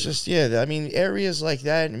do it. It's just, I mean, areas like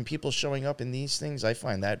that and people showing up in these things, I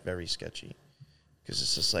find that very sketchy. Because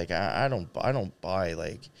it's just like, I don't buy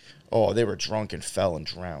like, oh, they were drunk and fell and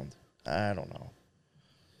drowned. I don't know.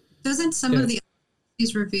 Doesn't some of the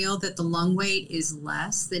studies reveal that the lung weight is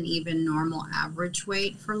less than even normal average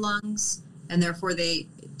weight for lungs? And therefore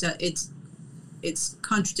it's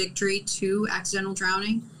contradictory to accidental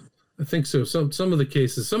drowning? I think so. Some of the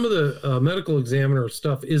cases, some of the medical examiner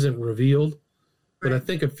stuff isn't revealed, but I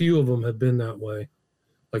think a few of them have been that way.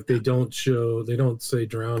 Like they don't say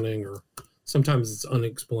drowning, or sometimes it's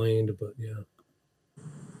unexplained, but yeah.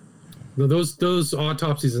 Those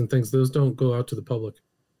autopsies and things, those don't go out to the public.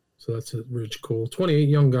 So that's a Ridge Cole. 28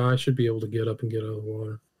 young guy should be able to get up and get out of the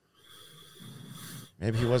water.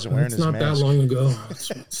 Maybe he wasn't wearing his mask. It's not that long ago.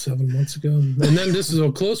 It's 7 months ago. And then this is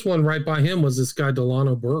a close one right by him was this guy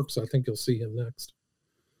Delano Burks. I think you'll see him next.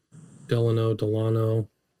 Delano,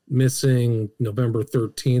 missing November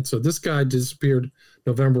 13th. So this guy disappeared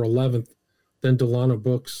November 11th. Then Delano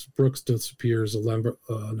Brooks disappears November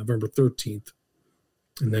 13th.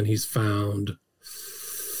 And then he's found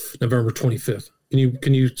November 25th.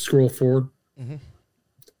 Can you scroll forward? Mm-hmm.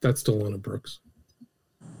 That's Delano Burks,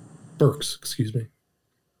 excuse me.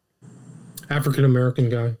 African-American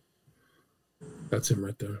guy. That's him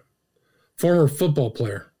right there. Former football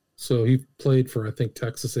player. So he played for, I think,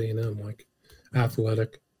 Texas A&M, like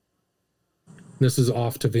athletic. This is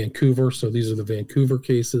off to Vancouver. So these are the Vancouver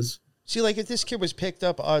cases. See, like if this kid was picked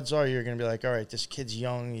up, odds are you're going to be like, all right, this kid's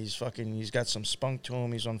young. He's got some spunk to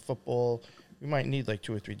him. He's on football. We might need like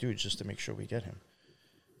 2 or 3 dudes just to make sure we get him.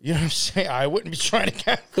 You know what I'm saying? I wouldn't be trying to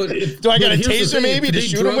catch. Do I got a taser maybe to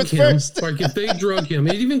shoot him with first? Like if they drug him,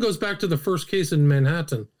 it even goes back to the first case in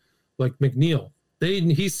Manhattan, like McNeil.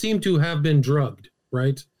 He seemed to have been drugged,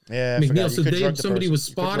 right? Yeah. McNeil said somebody was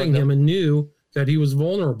spotting him and knew that he was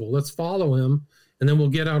vulnerable. Let's follow him, and then we'll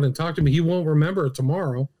get out and talk to him. He won't remember it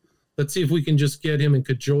tomorrow. Let's see if we can just get him and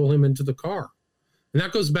cajole him into the car. And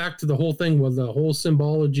that goes back to the whole thing with the whole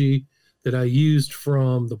symbology that I used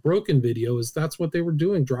from the Broken video is that's what they were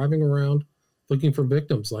doing, driving around looking for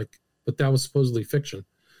victims. But that was supposedly fiction.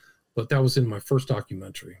 But that was in my first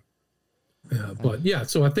documentary. But yeah,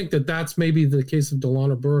 so I think that's maybe the case of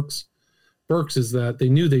Delano Burks. Burks is that they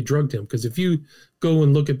knew they drugged him, because if you go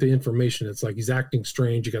and look at the information, it's like he's acting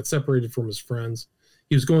strange. He got separated from his friends.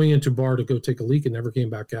 He was going into a bar to go take a leak and never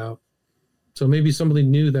came back out. So maybe somebody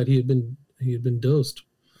knew that he had been dosed.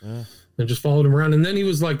 and just followed him around. And then he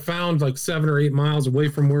was like found like 7 or 8 miles away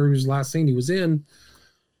from where he was last seen. He was in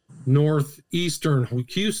northeastern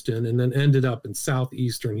Houston and then ended up in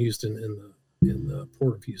southeastern Houston in the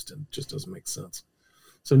port of Houston. Just doesn't make sense.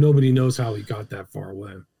 So nobody knows how he got that far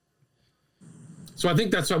away. So I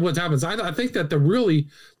think that's what happens. I think that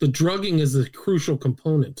the drugging is a crucial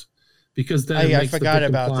component, because then I forgot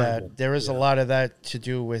about that. There is a lot of that to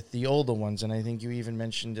do with the older ones, and I think you even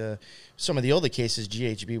mentioned some of the older cases.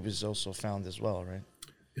 GHB was also found as well, right?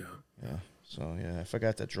 Yeah. So I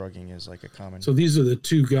forgot that drugging is like a common. So these are the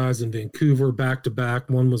 2 guys in Vancouver back to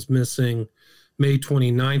back. One was missing May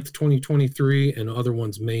 29th, 2023, and the other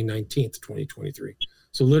one's May 19th, 2023.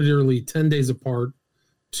 So literally 10 days apart.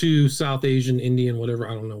 2 South Asian, Indian, whatever.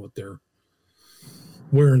 I don't know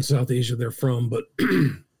where in South Asia they're from, but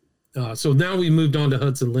so now we moved on to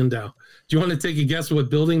Hudson Lindau. Do you want to take a guess what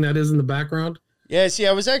building that is in the background? Yeah, see,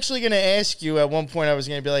 I was actually going to ask you at one point. I was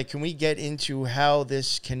going to be like, can we get into how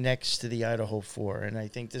this connects to the Idaho 4? And I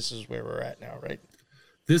think this is where we're at now, right?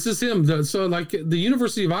 This is him. So like the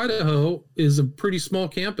University of Idaho is a pretty small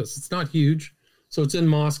campus. It's not huge. So it's in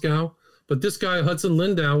Moscow. But this guy, Hudson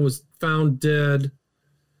Lindau, was found dead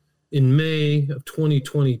in May of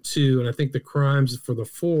 2022, and I think the crimes for the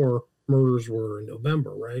 4 murders were in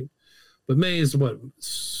November, right? But May is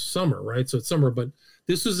summer, right? So it's summer, but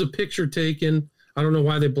this was a picture taken. I don't know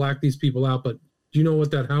why they blacked these people out, but do you know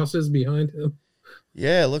what that house is behind him?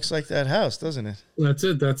 Yeah, it looks like that house, doesn't it? That's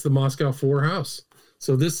it. That's the Moscow 4 house.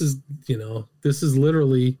 So this is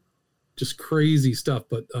literally just crazy stuff.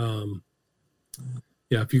 But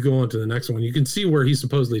yeah, if you go on to the next one, you can see where he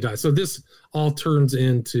supposedly died. So this all turns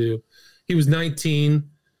into, he was 19.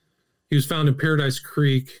 He was found in Paradise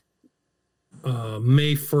Creek,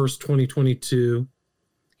 May 1st, 2022.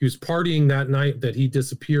 He was partying that night that he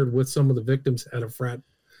disappeared with some of the victims at a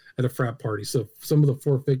frat party. So some of the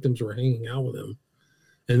 4 victims were hanging out with him.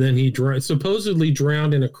 And then he supposedly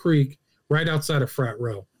drowned in a creek right outside of Frat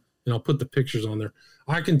Row. And I'll put the pictures on there.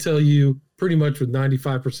 I can tell you pretty much with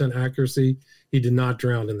 95% accuracy, he did not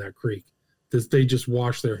drown in that creek. They just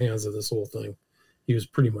washed their hands of this whole thing. He was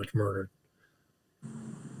pretty much murdered.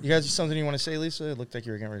 You guys have something you want to say, Lisa? It looked like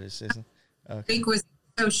you were getting ready to say something. Okay. I think was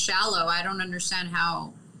so shallow. I don't understand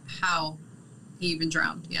how he even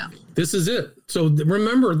drowned. Yeah. This is it. So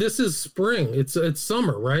remember, this is spring. It's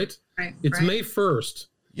summer, right? Right. It's right. May 1st.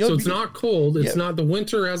 So it's not cold. It's not, the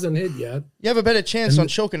winter hasn't hit yet. You have a better chance on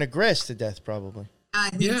choking a grass to death, probably.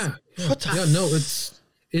 Yeah. No, it's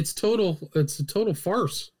a total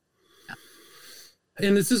farce. Yeah.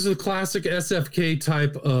 And this is a classic SFK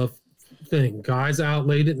type of thing. Guy's out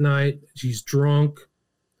late at night. He's drunk.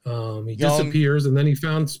 He disappears, and then he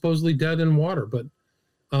found supposedly dead in water. But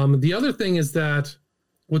the other thing is that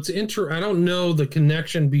I don't know the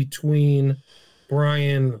connection between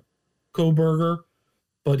Brian Kohberger,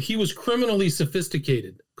 but he was criminally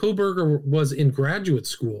sophisticated. Kohberger was in graduate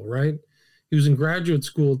school, right? He was in graduate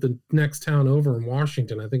school at the next town over in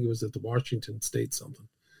Washington. I think it was at the Washington State something.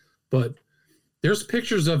 But there's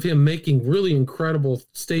pictures of him making really incredible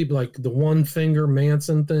like the one finger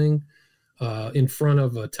Manson thing in front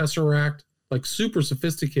of a Tesseract, like super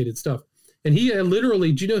sophisticated stuff. And he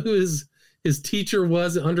literally, do you know who his teacher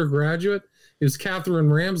was undergraduate? It was Catherine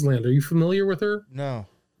Ramsland. Are you familiar with her? No.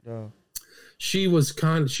 She's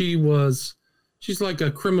like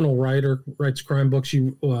a criminal writer, writes crime books.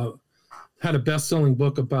 She had a best-selling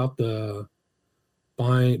book about the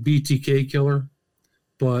BTK killer,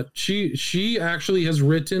 but she actually has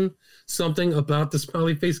written something about the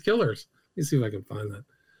smiley face killers. Let me see if I can find that.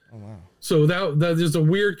 Oh wow! So that there's a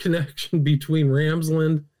weird connection between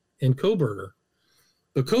Ramsland and Kohberger.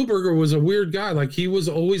 But Kohberger was a weird guy. Like, he was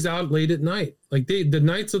always out late at night. Like, the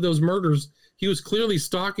nights of those murders, he was clearly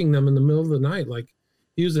stalking them in the middle of the night. Like,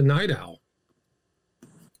 he was a night owl.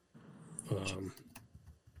 Let's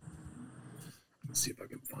see if I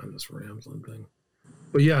can find this Ramsland thing.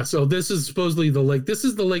 But yeah, so this is supposedly the lake. This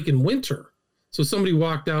is the lake in winter. So somebody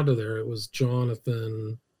walked out of there. It was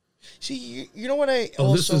Jonathan. See, you know what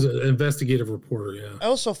this is an investigative reporter, yeah. I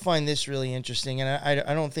also find this really interesting, and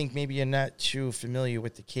I don't think maybe you're not too familiar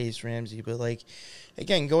with the case, Ramsey, but, like,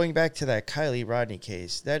 again, going back to that Kylie Rodney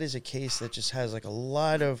case, that is a case that just has, like, a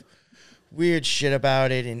lot of weird shit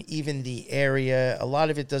about it, and even the area, a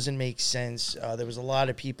lot of it doesn't make sense. There was a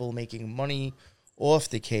lot of people making money off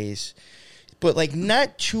the case, but, like,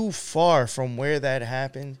 not too far from where that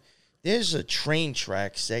happened, there's a train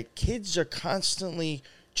tracks that kids are constantly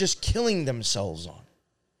just killing themselves on.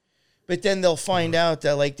 But then they'll find out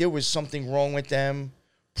that, like, there was something wrong with them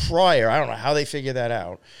prior. I don't know how they figure that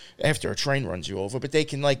out after a train runs you over, but they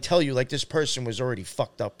can, like, tell you, like, this person was already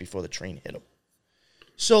fucked up before the train hit them.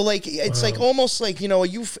 So like it's like almost like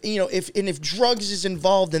if drugs is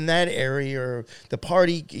involved in that area, or the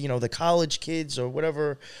party, the college kids or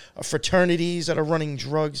whatever fraternities that are running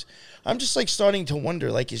drugs, I'm just like starting to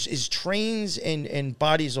wonder, like is trains and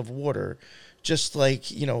bodies of water just like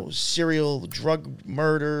serial drug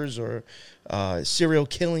murders or serial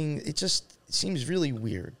killing? It seems really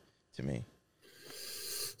weird to me.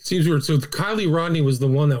 Seems weird. So Kylie Rodney was the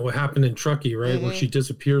one that happened in Truckee, right? Where she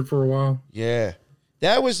disappeared for a while. Yeah.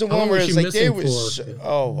 That was the one where it's like there was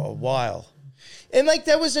a while. And like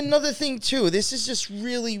that was another thing too. This is just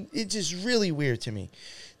really weird to me.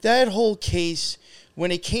 That whole case,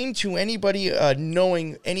 when it came to anybody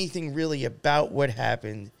knowing anything really about what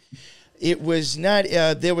happened, it was not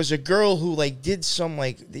there was a girl who like did some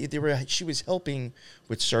like she was helping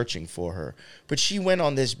with searching for her, but she went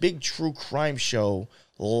on this big true crime show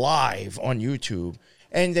live on YouTube.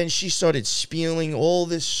 And then she started spieling all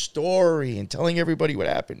this story and telling everybody what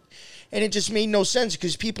happened. And it just made no sense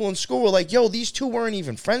because people in school were like, yo, these two weren't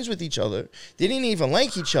even friends with each other. They didn't even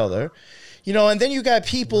like each other. And then you got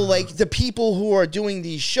people like the people who are doing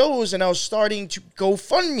these shows and now starting to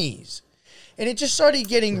GoFundMes. And it just started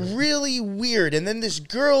getting really weird. And then this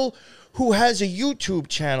girl who has a YouTube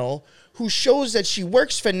channel who shows that she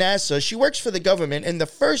works for NASA, she works for the government, and the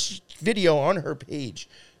first video on her page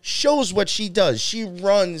shows what she does. She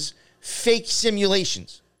runs fake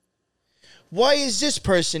simulations. Why is this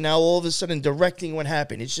person now all of a sudden directing what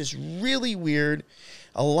happened? It's just really weird.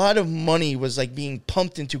 A lot of money was like being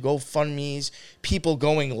pumped into GoFundMes, people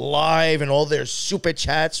going live and all their super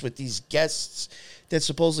chats with these guests that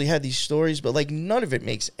supposedly had these stories, but like none of it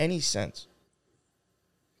makes any sense.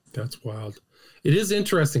 That's wild. It is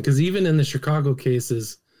interesting because even in the Chicago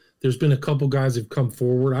cases, there's been a couple guys who've come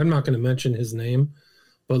forward. I'm not going to mention his name,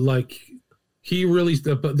 but like he really,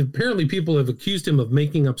 but apparently people have accused him of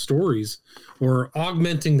making up stories or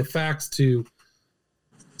augmenting the facts to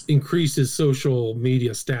increase his social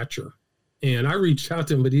media stature. And I reached out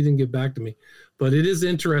to him, but he didn't get back to me. But it is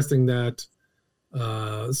interesting that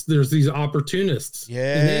there's these opportunists in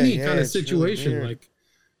any kind of situation really like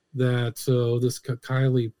that. So this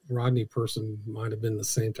Kylie Rodney person might have been the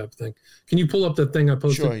same type of thing. Can you pull up that thing I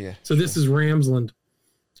posted? Sure, yeah. So this is Ramsland.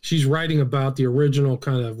 She's writing about the original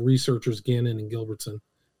kind of researchers, Gannon and Gilbertson.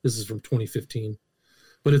 This is from 2015.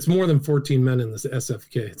 But it's more than 14 men in this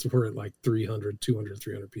SFK. It's we're at like 300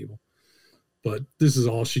 people. But this is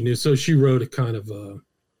all she knew. So she wrote a kind of a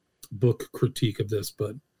book critique of this.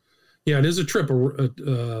 But yeah, it is a trip,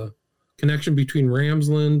 a connection between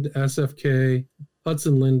Ramsland, SFK,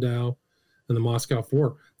 Hudson Lindau, and the Moscow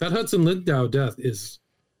Four. That Hudson Lindau death is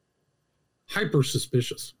hyper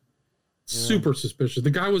suspicious. Super suspicious. The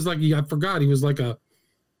guy was like, I forgot, he was like a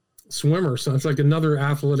swimmer. So it's like another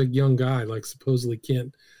athletic young guy, like supposedly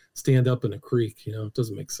can't stand up in a creek. It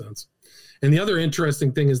doesn't make sense. And the other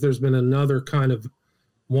interesting thing is there's been another kind of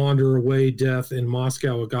wander away death in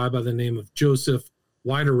Moscow, a guy by the name of Joseph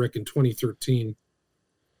Weiderich in 2013.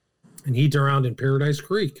 And he drowned in Paradise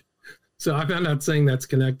Creek. So I'm not saying that's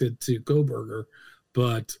connected to Kohberger,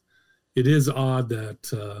 but it is odd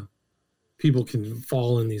that people can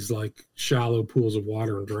fall in these like shallow pools of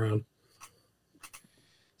water and drown.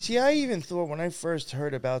 See, I even thought when I first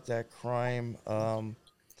heard about that crime,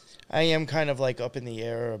 I am kind of like up in the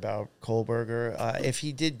air about Kohberger. If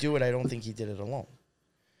he did do it, I don't think he did it alone.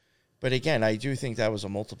 But again, I do think that was a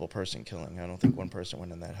multiple person killing. I don't think one person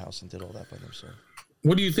went in that house and did all that by themselves.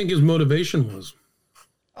 What do you think his motivation was?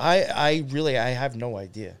 I really have no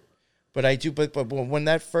idea. But I do. But when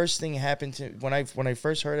that first thing happened when I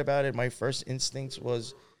first heard about it, my first instinct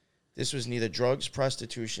was this was neither drugs,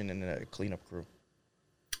 prostitution, and a cleanup crew.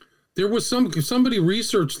 There was somebody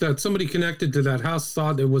researched that somebody connected to that house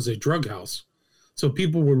thought it was a drug house. So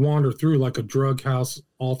people would wander through like a drug house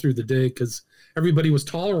all through the day because everybody was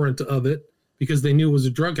tolerant of it because they knew it was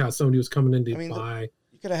a drug house. Somebody was coming in to buy.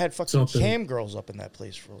 You could have had fucking cam girls up in that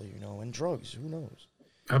place for all you know, and drugs. Who knows?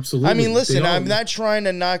 Absolutely. I mean, listen, I'm not trying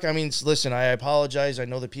to knock. I mean, listen, I apologize. I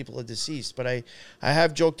know that people are deceased, but I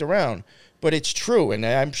have joked around. But it's true, and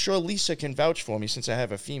I'm sure Lisa can vouch for me since I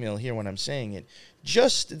have a female here when I'm saying it.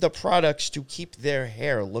 Just the products to keep their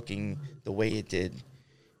hair looking the way it did,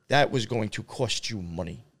 that was going to cost you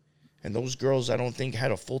money. And those girls, I don't think,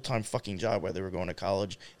 had a full-time fucking job while they were going to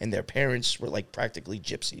college, and their parents were like practically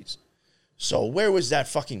gypsies. So where was that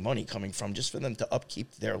fucking money coming from just for them to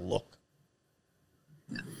upkeep their look?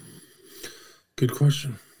 Good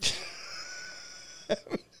question.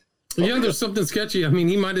 Yeah, there's something sketchy. I mean,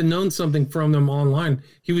 he might have known something from them online.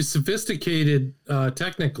 He was sophisticated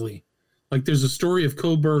technically. Like there's a story of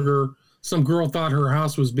Kohberger. Some girl thought her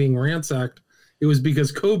house was being ransacked, it was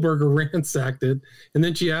because Kohberger ransacked it, and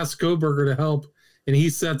then she asked Kohberger to help, and he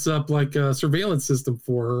sets up like a surveillance system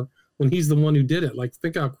for her when he's the one who did it. Like,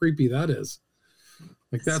 think how creepy that is.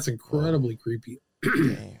 Like, that's incredibly creepy.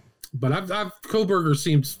 But Kohberger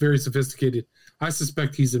seems very sophisticated. I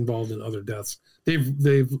suspect he's involved in other deaths.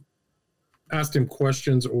 They've asked him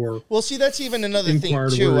questions or well, see, that's even another thing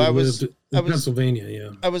too. I was Pennsylvania. Yeah,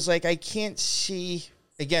 I was like, I can't see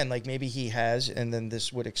again. Like maybe he has, and then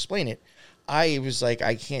this would explain it. I was like,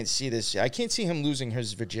 I can't see this. I can't see him losing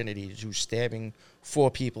his virginity to stabbing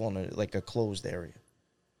 4 people in a closed area.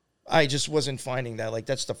 I just wasn't finding that. Like,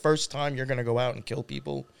 that's the first time you're going to go out and kill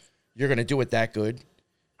people. You're going to do it that good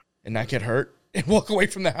and not get hurt and walk away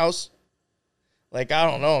from the house. Like, I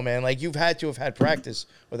don't know, man. Like, you've had to have had practice,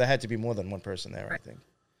 or there had to be more than one person there, I think.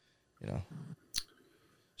 You know?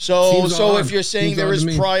 So if you're saying there is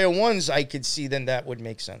prior ones, I could see then that would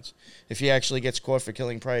make sense. If he actually gets caught for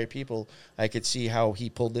killing prior people, I could see how he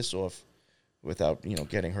pulled this off without,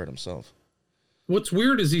 getting hurt himself. What's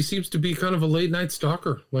weird is he seems to be kind of a late night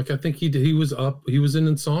stalker. Like, I think he was in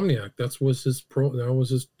Insomniac. That was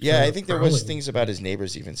his Yeah, I think there was things about his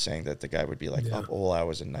neighbors even saying that the guy would be like up all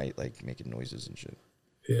hours of night, like making noises and shit.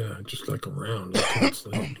 Yeah, just like around.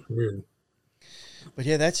 Like, weird. But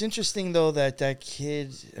yeah, that's interesting though that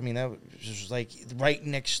kid. I mean, that was like right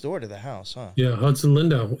next door to the house, huh? Yeah, Hudson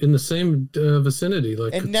Lindau in the same vicinity,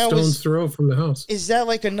 like a stone's throw from the house. Is that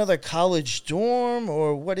like another college dorm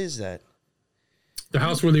or what is that? The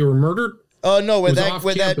house where they were murdered? Oh no, with that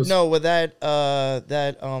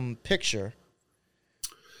picture.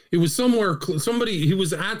 It was somewhere. He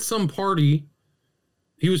was at some party.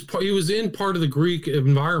 He was in part of the Greek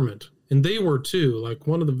environment, and they were too. Like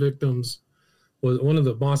one of the victims. One of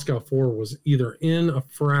the Moscow 4 was either in a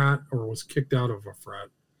frat or was kicked out of a frat.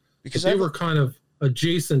 Because they were kind of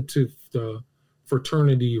adjacent to the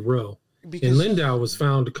fraternity row. And Lindau was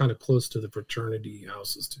found kind of close to the fraternity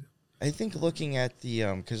houses too. I think looking at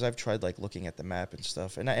the, because I've tried like looking at the map and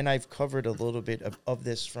stuff, and I've covered a little bit of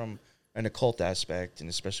this from an occult aspect, and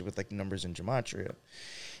especially with like numbers and gematria.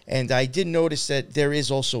 And I did notice that there is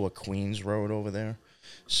also a Queens Road over there.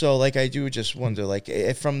 So, like, I do just wonder, like,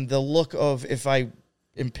 if from the look of, if I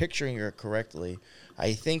am picturing it correctly,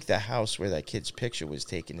 I think the house where that kid's picture was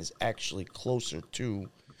taken is actually closer to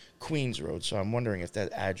Queens Road. So I'm wondering if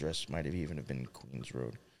that address might have even been Queens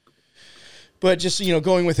Road. But just,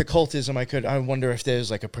 going with occultism, I wonder if there's,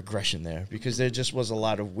 like, a progression there. Because there just was a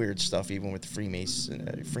lot of weird stuff, even with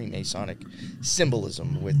Freemasonic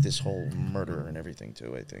symbolism with this whole murder and everything,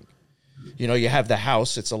 too, I think. You have the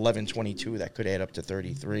house, it's 1122, that could add up to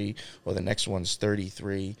 33, or the next one's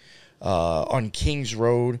 33. On King's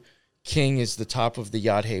Road, King is the top of the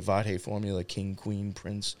Yad-He-Vad-He formula, king, queen,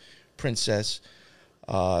 prince, princess.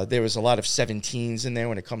 There was a lot of 17s in there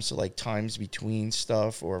when it comes to, like, times between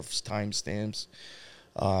stuff or time stamps.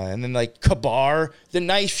 And then, like, Kabar, the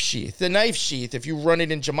knife sheath. The knife sheath, if you run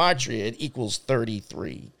it in gematria, it equals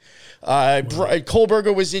 33.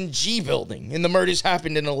 Kohberger was in G building, and the murders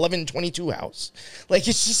happened in 1122 house. Like, it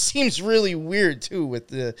just seems really weird too with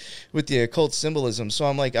the occult symbolism. So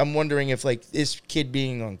I'm wondering if like this kid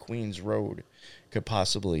being on Queens Road could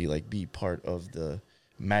possibly like be part of the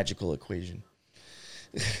magical equation.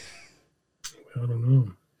 I don't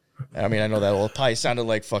know. I mean, I know that all probably sounded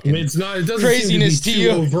like fucking. It's not. It doesn't craziness seem to be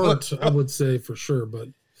too overt. I would say for sure, but.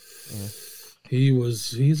 Yeah.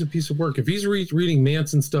 He's a piece of work. If he's reading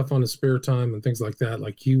Manson stuff on his spare time and things like that,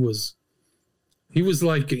 like he was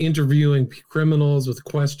like interviewing criminals with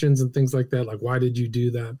questions and things like that. Like, why did you do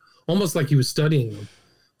that? Almost like he was studying them.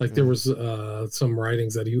 Like there was some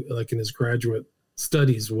writings that he, like in his graduate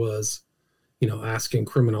studies, was, asking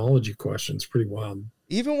criminology questions. Pretty wild.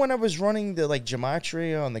 Even when I was running the like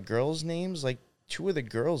gematria on the girls' names, like 2 of the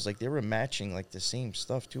girls, like they were matching like the same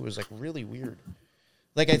stuff too. It was like really weird.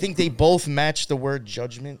 Like, I think they both matched the word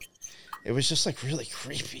judgment. It was just, like, really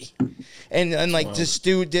creepy. And like, this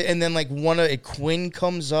dude, and then, like, Quinn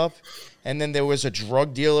comes up, and then there was a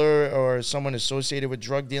drug dealer or someone associated with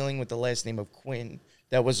drug dealing with the last name of Quinn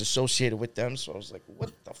that was associated with them. So I was like,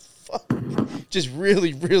 what the fuck? Just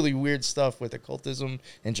really, really weird stuff with occultism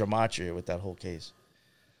and gematria with that whole case.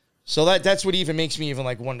 So that's what even makes me even,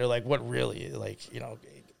 like, wonder, like, what really, like,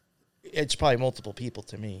 it's probably multiple people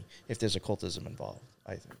to me if there's occultism involved,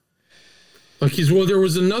 I think. Like there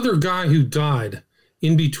was another guy who died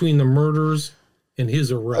in between the murders and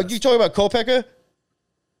his arrest. Are you talking about Kopecker?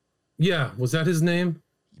 Yeah, was that his name?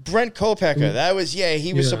 Brent Kopecker. That was,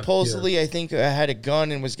 he was supposedly, I think, had a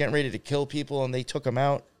gun and was getting ready to kill people, and they took him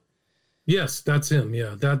out. Yes, that's him.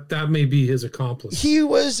 Yeah, that may be his accomplice. He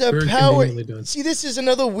was a power. See, this is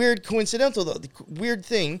another weird coincidental, though. The weird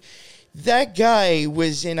thing. That guy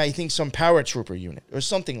was in, I think, some paratrooper unit or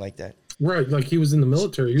something like that. Right, like he was in the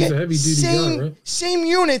military. He was a heavy-duty guy, right? Same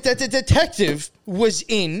unit that the detective was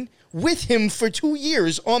in with him for 2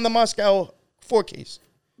 years on the Moscow 4 case.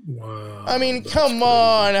 Wow. I mean, come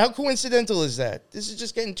on. How coincidental is that? This is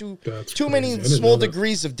just getting too many small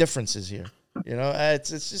degrees of differences here. You know, it's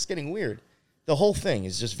just getting weird. The whole thing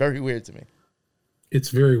is just very weird to me. It's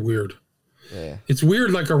very weird. Yeah. It's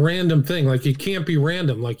weird, like a random thing. Like it can't be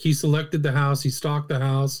random. Like he selected the house, he stalked the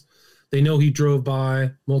house. They know he drove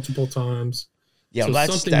by multiple times. Yeah,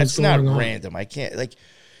 so that's not random. I can't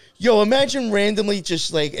imagine randomly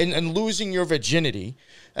just like and losing your virginity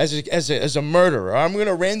as a murderer. I'm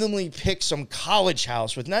gonna randomly pick some college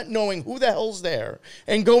house with not knowing who the hell's there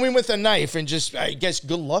and going with a knife and just, I guess,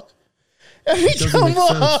 good luck. I mean, come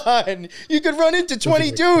on. You could run into 20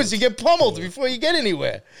 dudes and get pummeled before you get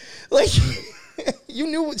anywhere. Like,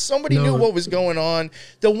 somebody knew what was going on.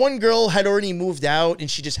 The one girl had already moved out, and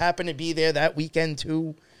she just happened to be there that weekend,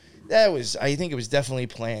 too. I think it was definitely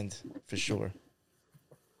planned, for sure.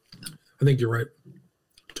 I think you're right.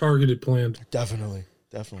 Targeted, planned. Definitely.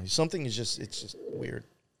 Something is it's just weird.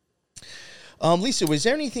 Lisa, was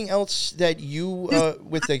there anything else that you,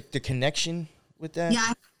 with the connection with that?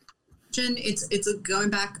 Yeah. It's going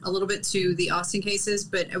back a little bit to the Austin cases,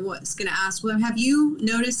 but I was going to ask, have you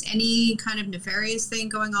noticed any kind of nefarious thing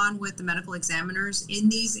going on with the medical examiners in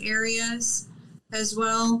these areas as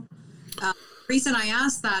well? The reason I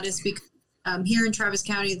asked that is because here in Travis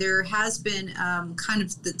County, there has been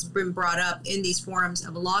that's been brought up in these forums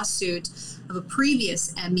of a lawsuit of a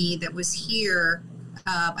previous ME that was here.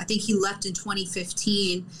 I think he left in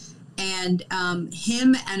 2015. And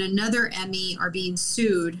him and another ME are being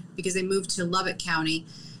sued because they moved to Lubbock County.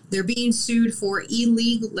 They're being sued for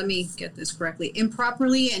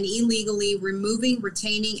improperly and illegally removing,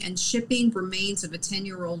 retaining, and shipping remains of a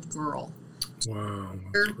 10-year-old girl. Wow,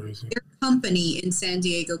 that's crazy. Their company in San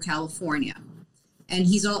Diego, California. And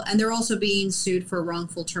they're also being sued for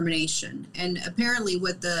wrongful termination. And apparently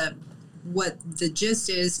what the gist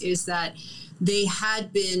is that they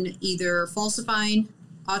had been either falsifying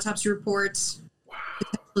autopsy reports,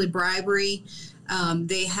 potentially bribery.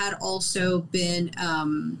 They had also been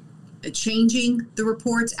changing the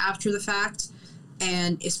reports after the fact,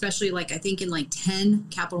 and especially I think in 10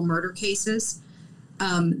 capital murder cases,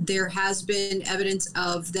 there has been evidence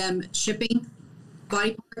of them shipping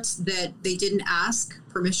body parts that they didn't ask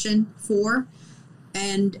permission for.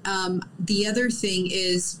 And the other thing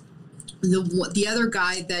is, the other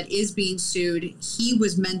guy that is being sued, he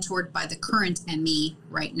was mentored by the current ME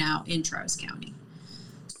right now in Travis County.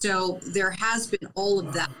 So there has been all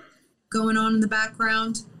of that going on in the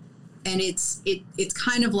background, and it's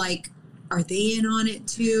kind of like, are they in on it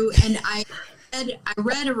too? And I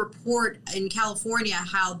read a report in California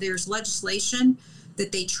how there's legislation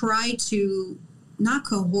that they try to not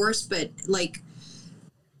coerce, but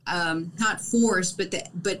not force, but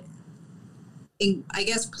I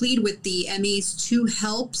guess plead with the MEs to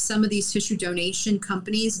help some of these tissue donation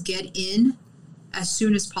companies get in as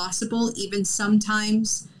soon as possible, even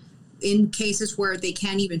sometimes in cases where they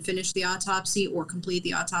can't even finish the autopsy or complete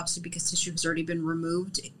the autopsy because tissue has already been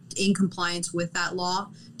removed, in compliance with that law,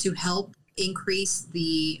 to help increase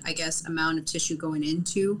the, I guess, amount of tissue going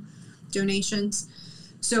into donations.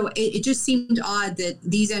 So it just seemed odd that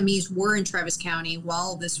these MEs were in Travis County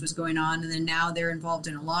while this was going on, and then now they're involved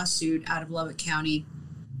in a lawsuit out of Lubbock County.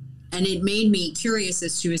 And it made me curious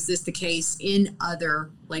as to, is this the case in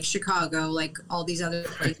other, Chicago, all these other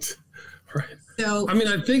places? Right. So, I mean,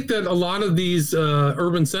 I think that a lot of these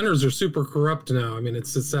urban centers are super corrupt now. I mean,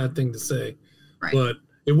 it's a sad thing to say, right. But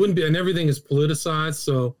it wouldn't be, and everything is politicized.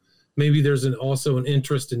 So maybe there's also an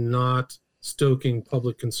interest in not stoking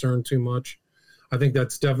public concern too much. I think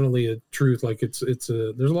that's definitely a truth. There's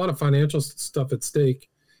a lot of financial stuff at stake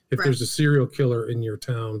if right. there's a serial killer in your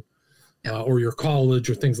town or your college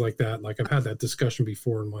or things like that. I've had that discussion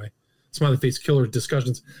before in my smiley face killer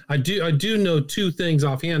discussions. I do know two things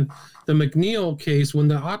offhand. The McNeil case, when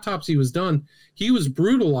the autopsy was done, he was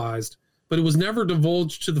brutalized, but it was never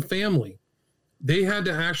divulged to the family. They had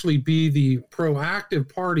to actually be the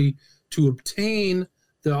proactive party to obtain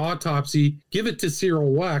the autopsy, give it to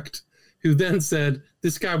Cyril Wecht, who then said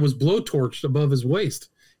this guy was blowtorched above his waist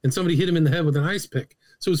and somebody hit him in the head with an ice pick.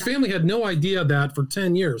 So his family had no idea that for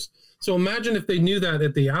 10 years. So imagine if they knew that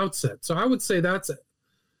at the outset. So I would say that's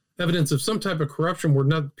evidence of some type of corruption where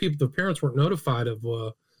the parents weren't notified of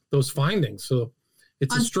those findings. So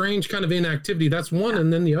it's a strange kind of inactivity. That's one.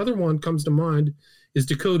 And then the other one comes to mind is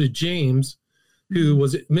Dakota James, who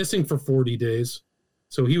was missing for 40 days.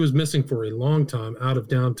 So he was missing for a long time out of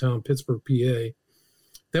downtown Pittsburgh, PA.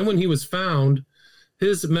 Then when he was found,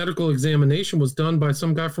 his medical examination was done by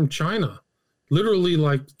some guy from China, literally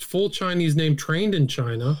like full Chinese name, trained in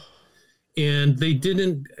China. And they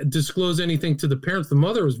didn't disclose anything to the parents. The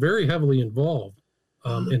mother was very heavily involved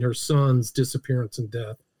in her son's disappearance and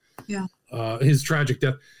death. Yeah. His tragic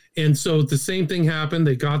death. And so the same thing happened.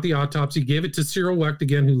 They got the autopsy, gave it to Cyril Wecht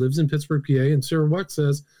again, who lives in Pittsburgh, PA. And Cyril Wecht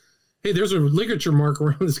says, hey, there's a ligature mark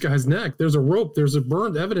around this guy's neck. There's a rope. There's a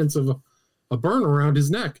burned evidence of a burn around his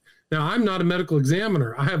neck. Now, I'm not a medical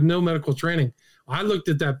examiner. I have no medical training. I looked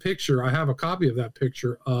at that picture. I have a copy of that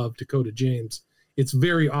picture of Dakota James. It's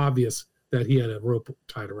very obvious that he had a rope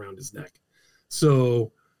tied around his neck.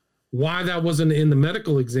 So why that wasn't in the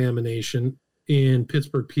medical examination in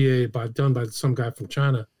Pittsburgh, PA, done by some guy from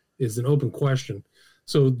China is an open question.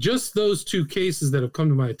 So just those two cases that have come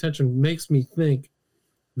to my attention makes me think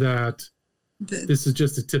that this is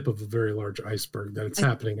just the tip of a very large iceberg, that it's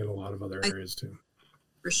happening in a lot of other areas too.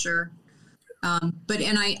 For sure. And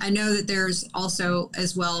I know that there's also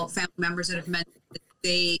as well family members that have mentioned that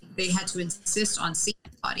they had to insist on seeing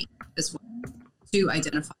the body as well to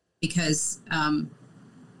identify, because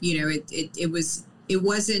it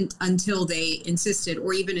wasn't until they insisted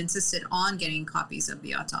on getting copies of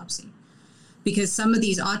the autopsy, because some of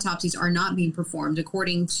these autopsies are not being performed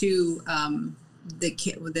according to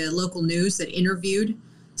the local news that interviewed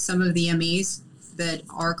some of the MEs that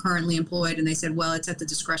are currently employed, and they said, well, it's at the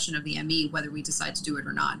discretion of the ME whether we decide to do it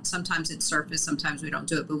or not. Sometimes it's surface, sometimes we don't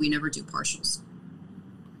do it, but we never do partials.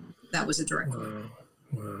 That was a direct quote.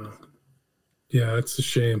 Wow. Yeah, it's a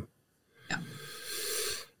shame.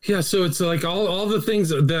 Yeah, so it's like all the things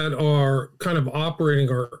that are kind of operating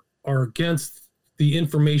are against the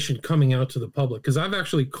information coming out to the public. Because I've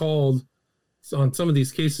actually called on some of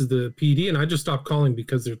these cases the PD, and I just stopped calling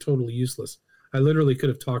because they're totally useless. I literally could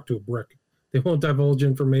have talked to a brick. They won't divulge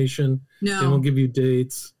information. No. They won't give you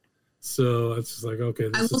dates. So it's just like, okay,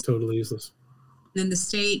 this is totally useless. In the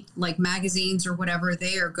state, like magazines or whatever,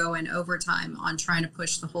 they are going overtime on trying to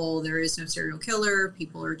push the whole there is no serial killer.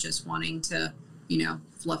 People are just wanting to,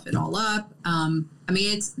 fluff it all up.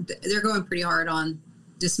 They're going pretty hard on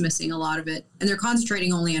dismissing a lot of it, and they're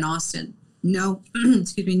concentrating only in Austin. No,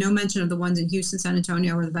 no mention of the ones in Houston, San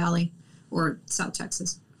Antonio, or the Valley, or South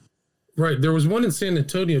Texas. Right. There was one in San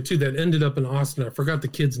Antonio, too, that ended up in Austin. I forgot the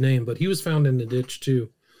kid's name, but he was found in the ditch, too.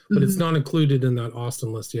 But it's not included in that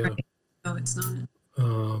Austin list, yeah. Right. Oh, it's not.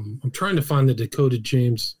 I'm trying to find the Dakota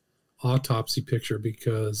James autopsy picture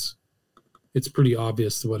because it's pretty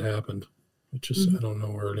obvious what happened. It just, I don't know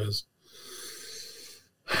where it is.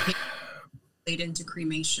 Laid into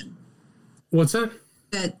cremation. What's that?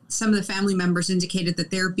 That some of the family members indicated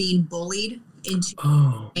that they're being bullied into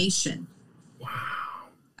cremation. Wow.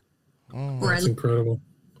 Oh, that's incredible.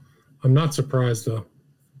 I'm not surprised, though.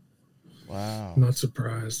 Wow. I'm not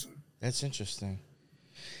surprised. That's interesting.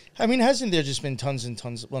 I mean, hasn't there just been tons and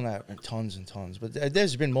tons, well, not tons and tons, but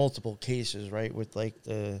there's been multiple cases, right, with like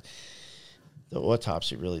the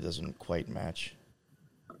autopsy really doesn't quite match.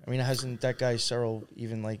 I mean, hasn't that guy Cyril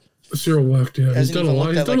even like... Cyril Wecht, yeah. He's done a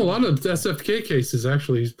lot. He's done a lot of SFK cases,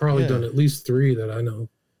 actually. He's probably done at least 3 that I know.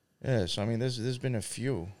 Yeah, so I mean, there's been a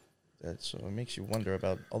few. So it makes you wonder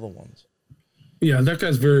about other ones. Yeah, that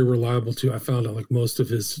guy's very reliable, too. I found out like most of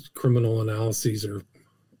his criminal analyses are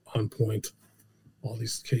on point. All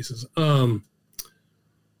these cases. One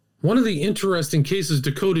of the interesting cases,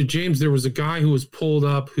 Dakota James, there was a guy who was pulled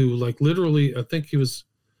up who like literally, I think his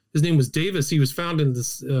name was Davis. He was found in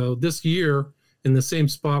this year in the same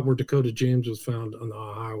spot where Dakota James was found on the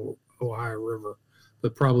Ohio River,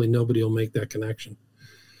 but probably nobody will make that connection.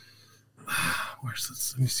 Where's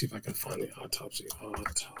this? Let me see if I can find the autopsy.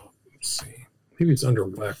 Let's see. Maybe it's under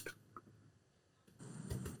Wecht.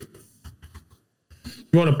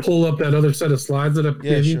 You want to pull up that other set of slides that I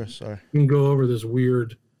gave you? Yeah, sure. Sorry. You can go over this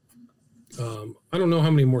weird. I don't know how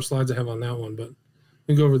many more slides I have on that one, but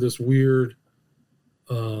we can go over this weird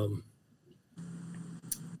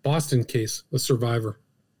Boston case, a survivor.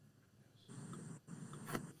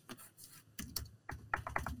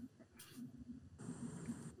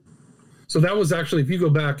 So that was actually, if you go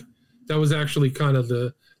back, that was actually kind of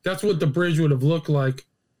that's what the bridge would have looked like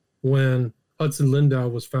when Hudson Lindau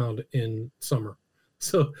was found in summer.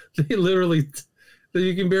 So they literally,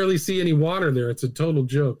 you can barely see any water there. It's a total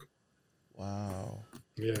joke. Wow.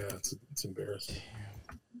 Yeah, it's embarrassing.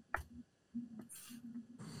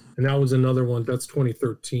 And that was another one. That's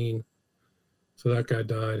 2013. So that guy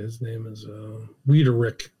died. His name is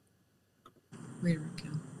Wiederick. Wiederick,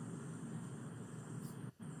 yeah.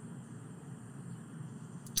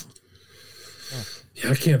 Yeah,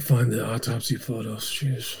 I can't find the autopsy photos.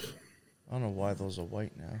 Jeez. I don't know why those are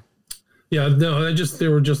white now. Yeah, no, they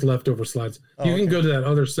were just leftover slides. Oh, You can okay. go to that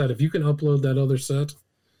other set. If you can upload that other set.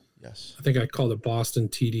 Yes. I think I called it Boston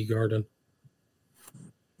TD Garden.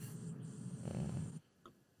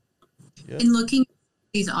 Yep. In looking at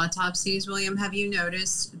these autopsies, William, have you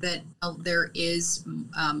noticed that there is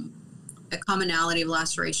a commonality of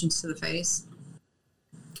lacerations to the face?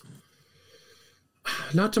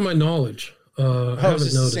 Not to my knowledge. I Oh, haven't is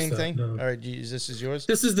this the noticed same that, thing? no. All right, this is yours?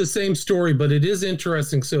 This is the same story, but it is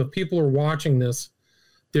interesting. So if people are watching this,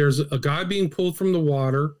 there's a guy being pulled from the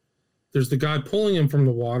water. There's the guy pulling him from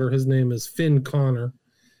the water. His name is Finn Connor.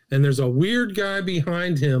 And there's a weird guy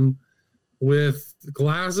behind him with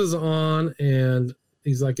glasses on, and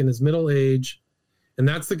he's like in his middle age. And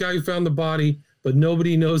that's the guy who found the body, but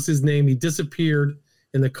nobody knows his name. He disappeared,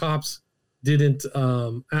 and the cops didn't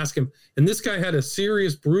ask him. And this guy had a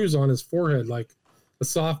serious bruise on his forehead, like a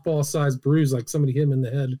softball-sized bruise, like somebody hit him in the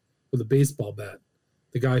head with a baseball bat,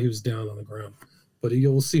 the guy who was down on the ground. But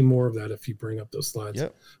you'll see more of that if you bring up those slides.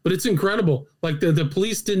 Yep. But it's incredible. Like the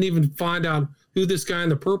police didn't even find out who this guy in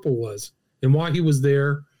the purple was and why he was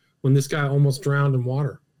there when this guy almost drowned in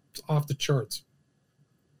water. It's off the charts.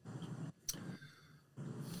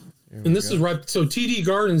 And this is right. So TD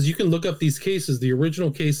Gardens, you can look up these cases. The original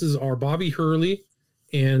cases are Bobby Hurley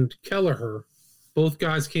and Kelleher. Both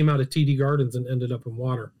guys came out of TD Gardens and ended up in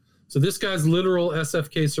water. So this guy's literal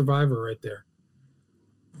SFK survivor right there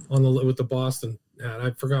on with the Boston hat.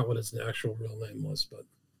 I forgot what his actual real name was, but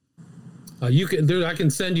you can. I can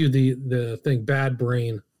send you the thing. Bad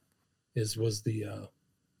Brain was the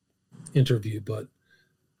interview, but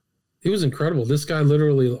it was incredible. This guy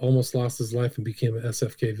literally almost lost his life and became an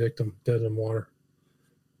SFK victim, dead in water.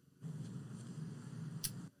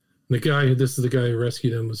 This is the guy who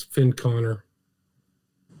rescued him, was Finn Connor.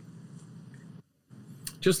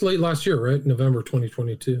 Just late last year, right? November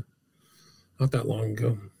 2022. Not that long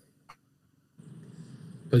ago.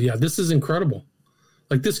 But yeah, this is incredible.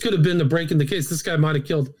 Like, this could have been the break in the case. This guy might have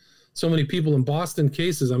killed so many people in Boston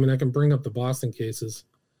cases. I mean, I can bring up the Boston cases.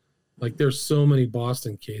 Like, there's so many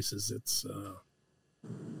Boston cases. It's,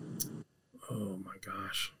 oh my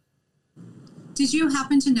gosh. Did you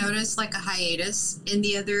happen to notice like a hiatus in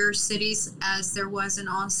the other cities as there was in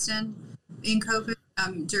Austin in COVID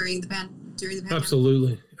during the pandemic?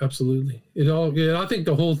 Absolutely. I think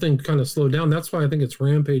the whole thing kind of slowed down. That's why I think it's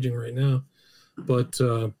rampaging right now. But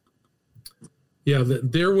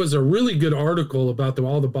there was a really good article about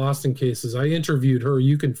all the Boston cases. I interviewed her.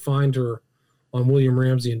 You can find her on William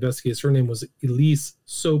Ramsey Investigates. Her name was Elise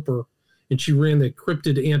Soper, and she ran the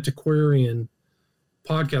Cryptid Antiquarian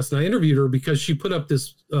podcast. And I interviewed her because she put up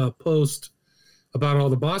this post about all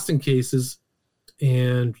the Boston cases,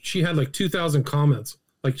 and she had like 2,000 comments.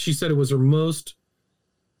 Like, she said it was her most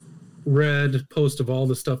read post of all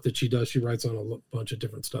the stuff that she does. She writes on a bunch of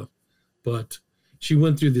different stuff. But she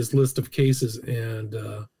went through this list of cases, and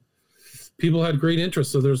people had great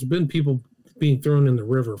interest. So there's been people being thrown in the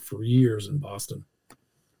river for years in Boston.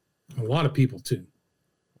 A lot of people, too.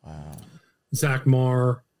 Wow. Zach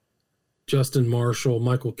Marr, Justin Marshall,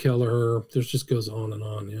 Michael Kelleher. There's just goes on and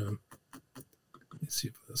on, yeah. Let me see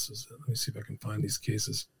if this is it. Let me see if I can find these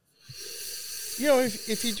cases. You know,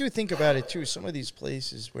 if you do think about it, too, some of these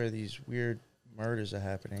places where these weird murders are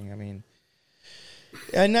happening, I mean,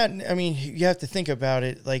 you have to think about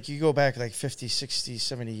it. Like, you go back like 50, 60,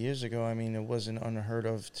 70 years ago, I mean, it wasn't unheard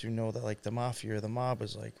of to know that, like, the mafia or the mob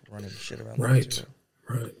was, like, running shit around. Right.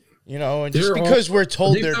 You know, and just because we're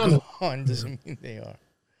told they're gone doesn't mean they are.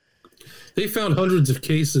 They found hundreds of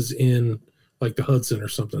cases in, like, the Hudson or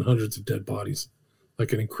something, hundreds of dead bodies,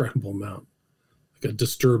 like an incredible amount, like a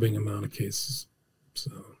disturbing amount of cases. So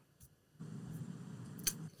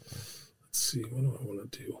let's see, what do I want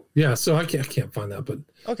to do? Yeah, so I can't find that, but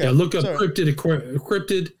okay, yeah, look up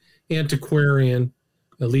Cryptid Antiquarian,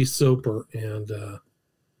 Elise Soper, and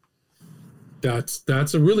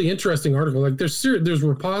that's a really interesting article. Like, there's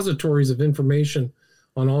repositories of information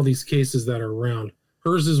on all these cases that are around.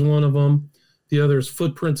 Hers is one of them. The other is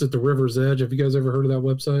Footprints at the River's Edge. Have you guys ever heard of that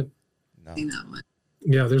website? No. Seen that one.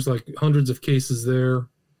 Yeah, there's like hundreds of cases there.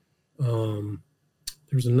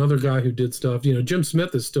 There's another guy who did stuff. You know, Jim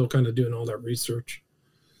Smith is still kind of doing all that research.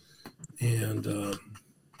 And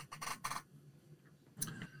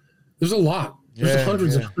there's a lot. There's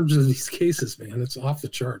hundreds and hundreds of these cases, man. It's off the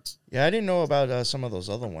charts. Yeah, I didn't know about some of those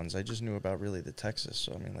other ones. I just knew about really the Texas.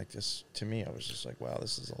 So, I mean, like, this, to me, I was just like, wow,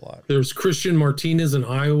 this is a lot. There's Christian Martinez in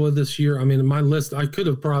Iowa this year. I mean, in my list, I could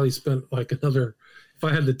have probably spent like another, if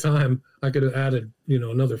I had the time, I could have added,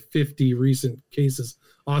 another 50 recent cases.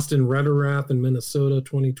 Austin Rederath in Minnesota,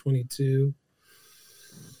 2022.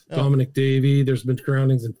 Oh. Dominic Davey. There's been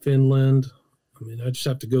drownings in Finland. I mean, I just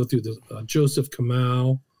have to go through the Joseph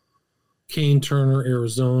Kamau, Kane Turner,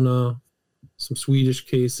 Arizona, some Swedish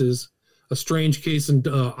cases, a strange case in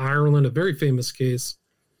Ireland, a very famous case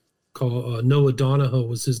called Noah Donahoe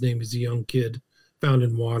was his name. He's a young kid found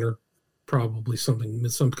in water, probably some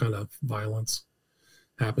kind of violence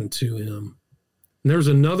happened to him. And there's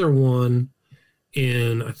another one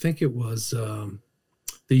in, I think it was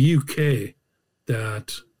the UK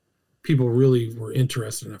that people really were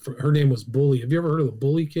interested in. Her name was Bully. Have you ever heard of the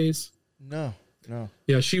Bully case? No.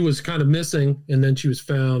 Yeah, she was kind of missing, and then she was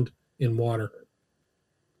found in water.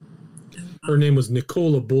 Her name was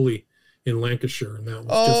Nicola Bully in Lancashire, and that was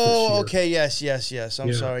just this year. Okay, yes.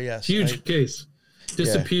 I'm sorry, yes. Huge case.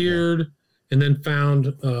 Disappeared and then found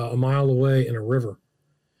a mile away in a river.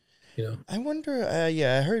 You know. I wonder, I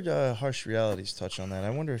heard Harsh Realities touch on that. I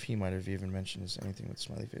wonder if he might have even mentioned anything with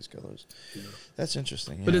smiley face killers. Yeah. That's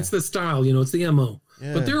interesting. Yeah. But it's the style, it's the MO.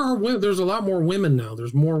 Yeah. But there's a lot more women now.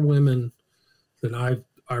 There's more women than I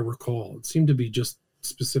recall. It seemed to be just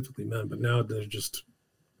specifically men, but now they're just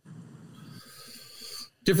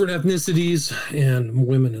different ethnicities and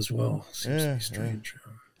women as well. Seems to be strange.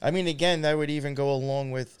 Yeah. I mean, again, that would even go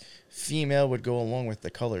along with female would go along with the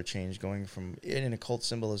color change, going from in occult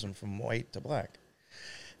symbolism from white to black.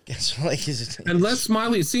 Guess and less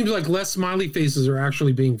smiley. It seems like less smiley faces are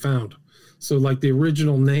actually being found. So, like the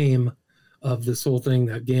original name of this whole thing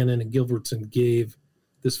that Gannon and Gilbertson gave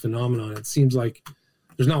this phenomenon, it seems like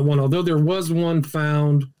there's not one. Although there was one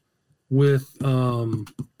found with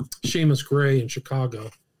Seamus Gray in Chicago.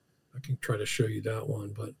 I can try to show you that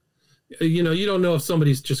one, but you don't know if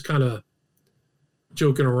somebody's just kind of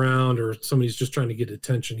joking around or somebody's just trying to get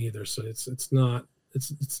attention either. So it's not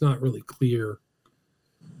really clear,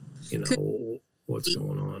 what's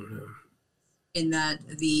going on. In that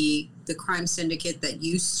the crime syndicate that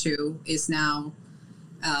used to is now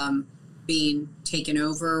being taken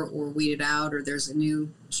over or weeded out, or there's a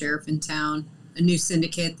new sheriff in town, a new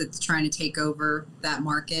syndicate that's trying to take over that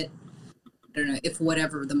market. I don't know if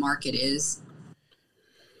whatever the market is.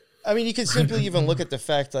 I mean, you can simply even look at the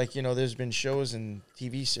fact, there's been shows and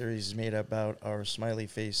TV series made about our smiley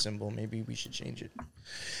face symbol. Maybe we should change it.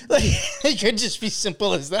 It could just be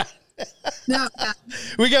simple as that. No,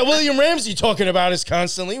 we got William Ramsey talking about us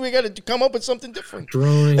constantly. We got to come up with something different.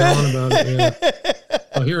 Droning on about it. Yeah.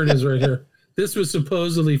 Oh, here it is, right here. This was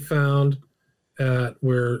supposedly found at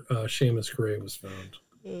where Seamus Gray was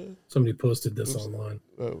found. Somebody posted this online.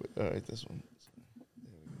 Oh, all right, this one.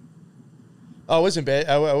 Oh, it wasn't bad.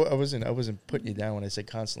 I wasn't putting you down when I said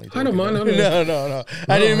constantly. I don't mind. No.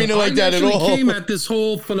 I didn't mean it like that at all. I came at this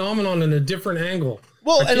whole phenomenon in a different angle.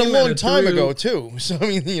 Well, and a long time ago, too. So, I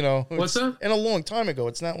mean, What's that? And a long time ago.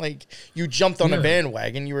 It's not like you jumped on a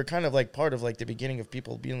bandwagon. You were kind of like part of like the beginning of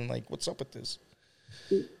people being like, what's up with this?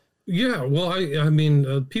 Yeah, well, I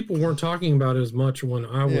mean, people weren't talking about it as much when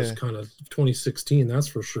I was kind of 2016, that's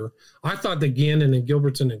for sure. I thought that Gannon and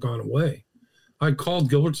Gilbertson had gone away. I called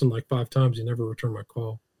Gilbertson like 5 times. He never returned my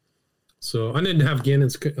call. So I didn't have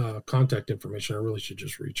Gannon's contact information. I really should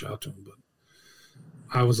just reach out to him. But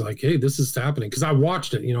I was like, hey, this is happening. Because I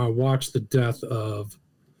watched it. I watched the death of,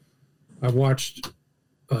 what's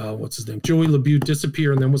his name? Joey LeBute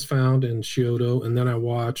disappear and then was found in Scioto. And then I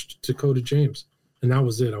watched Dakota James. And that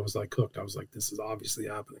was it. I was like hooked. I was like, this is obviously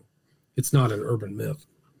happening. It's not an urban myth.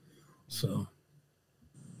 So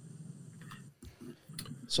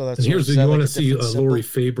that's here's you want to see Lori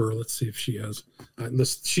Faber. Let's see if she has.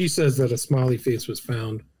 She says that a smiley face was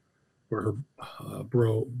found where her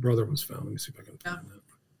brother was found. Let me see if I can find that.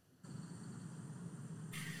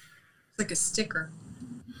 It's like a sticker.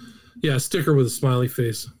 Yeah, a sticker with a smiley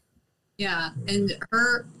face. Yeah, and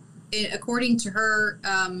according to her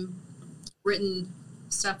written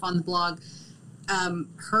stuff on the blog,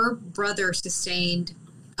 her brother sustained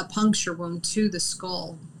a puncture wound to the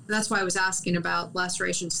skull. That's why I was asking about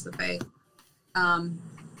lacerations to the face.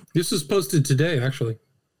 This was posted today, actually.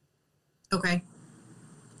 Okay.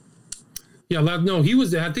 Yeah, no, he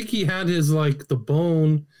was. I think he had his the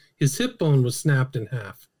bone. His hip bone was snapped in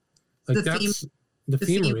half. Like that's the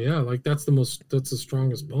femur. Yeah, that's the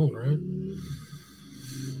strongest bone, right?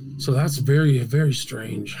 So that's very, very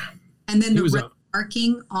strange. And then the red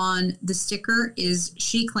marking on the sticker is,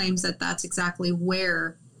 she claims that that's exactly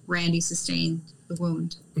where Randy sustained the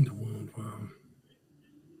wound. The wound, wow.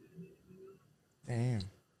 Damn.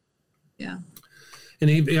 Yeah. And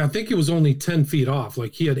I think it was only 10 feet off.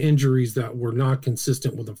 Like he had injuries that were not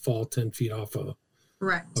consistent with a fall 10 feet off a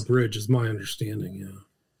bridge, is my understanding.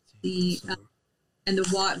 Yeah. And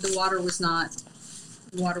the water was not.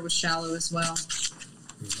 The water was shallow as well.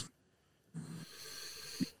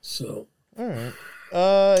 So. All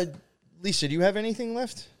right. Lisa, do you have anything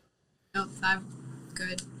left? No, I'm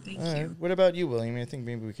good. Thank you. What about you, William? I think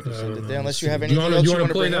maybe we can just end it there. Unless you have anything else you want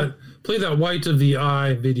to play bring up? Play that white of the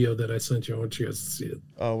eye video that I sent you. I want you guys to see it.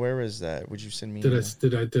 Oh, where is that? Would you send me? Did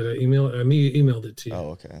I email? I emailed it to you. Oh,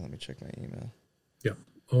 okay. Let me check my email. Yeah,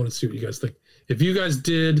 I want to see what you guys think. If you guys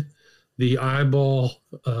did the eyeball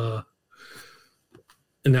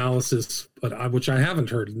analysis, but which I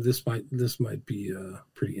haven't heard, this might be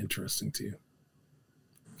pretty interesting to you.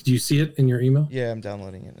 Do you see it in your email? Yeah, I'm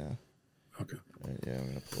downloading it now. Okay. Yeah, I'm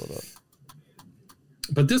gonna pull it up.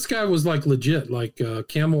 But this guy was like legit. Like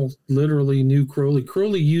Camel literally knew Crowley.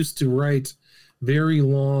 Crowley used to write very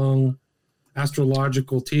long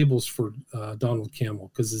astrological tables for Donald Campbell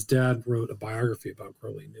because his dad wrote a biography about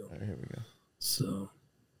Crowley knew. All right, here we go. So.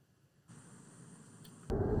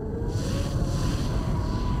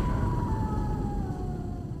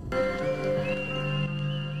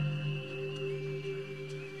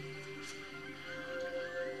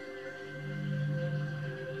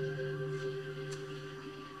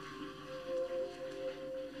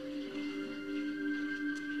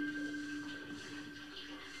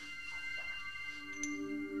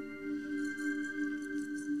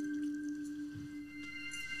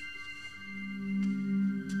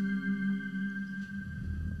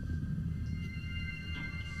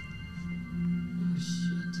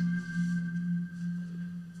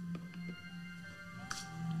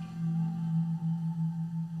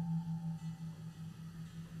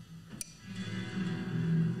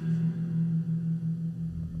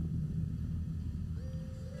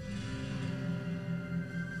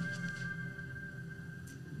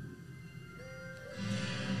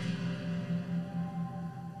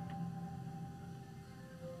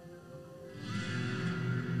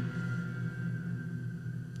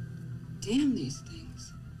 Damn these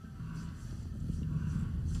things.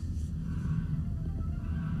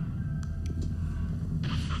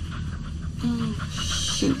 Oh,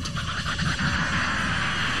 shoot.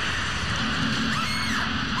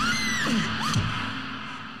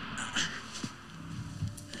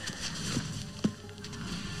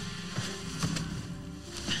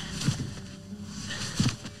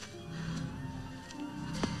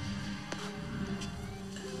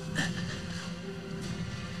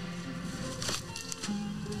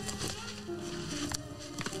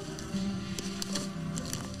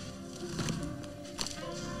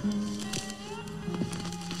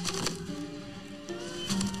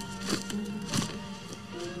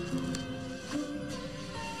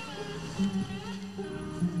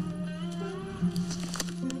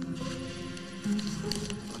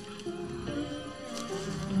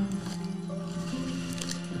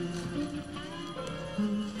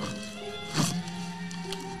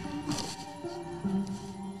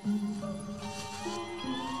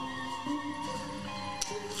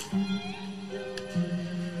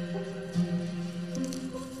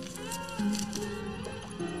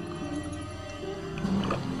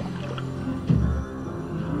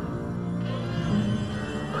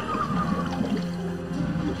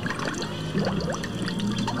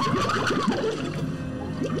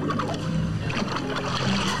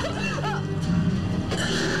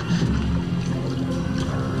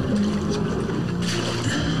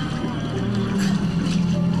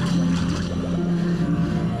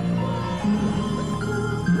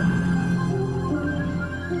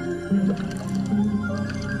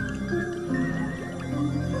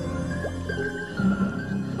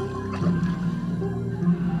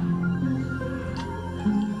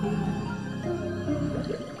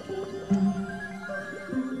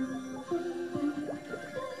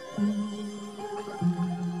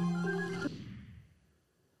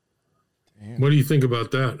 What do you think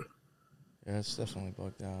about that? Yeah, it's definitely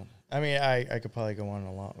bugged out. I mean, I could probably go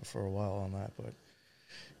on for a while on that, but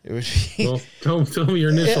it would be... Well, tell me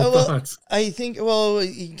your initial thoughts. I think, well,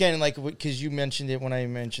 again, like, because you mentioned it when I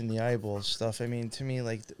mentioned the eyeball stuff. I mean, to me,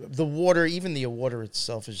 like, the water, even the water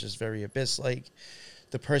itself is just very abyss. Like,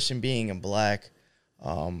 the person being in black,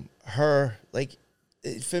 her, like,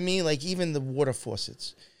 for me, like, even the water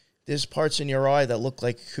faucets, there's parts in your eye that look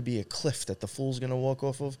like it could be a cliff that the fool's going to walk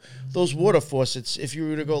off of. Those water faucets, if you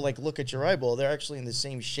were to go, like, look at your eyeball, they're actually in the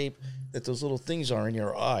same shape that those little things are in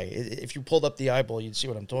your eye. If you pulled up the eyeball, you'd see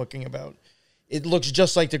what I'm talking about. It looks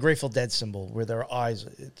just like the Grateful Dead symbol where their eyes,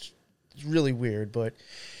 it's really weird. But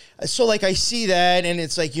so, like, I see that, and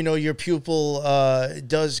it's like, you know, your pupil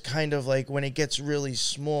does kind of, like, when it gets really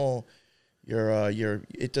small,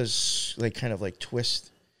 it does, like, kind of, like, twist.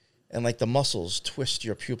 And, like, the muscles twist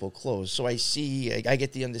your pupil closed. So I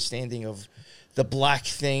get the understanding of the black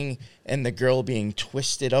thing and the girl being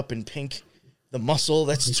twisted up in pink. the muscle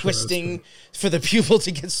that's twisting for the pupil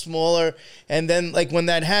to get smaller. And then, like, when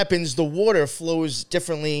that happens, the water flows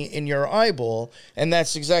differently in your eyeball. And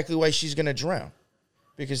that's exactly why she's going to drown.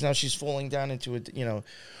 Because now she's falling down into it, you know.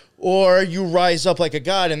 Or you rise up like a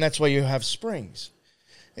god, and that's why you have springs.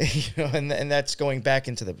 You know, and that's going back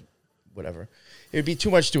into the whatever. It would be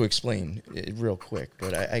too much to explain real quick,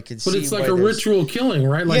 but I could see. But it's like a ritual killing,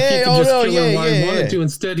 right? Like he could just kill her while he wanted to.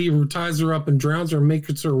 Instead, he ties her up and drowns her and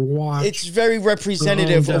makes her watch. It's very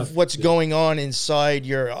representative of what's going on inside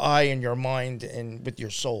your eye and your mind and with your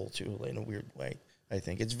soul, too, in a weird way. I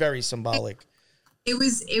think it's very symbolic. It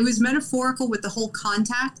was metaphorical with the whole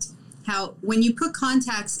contact. How when you put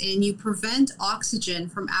contacts in, you prevent oxygen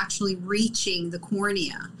from actually reaching the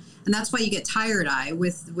cornea. And that's why you get tired eye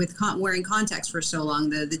with wearing contacts for so long.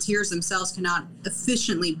 The tears themselves cannot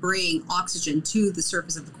efficiently bring oxygen to the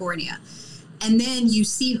surface of the cornea. And then you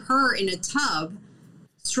see her in a tub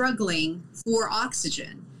struggling for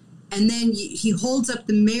oxygen. And then he holds up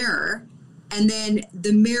the mirror, and then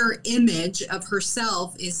the mirror image of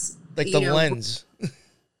herself is like the lens.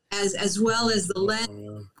 As well as the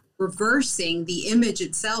lens reversing the image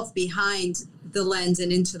itself behind the lens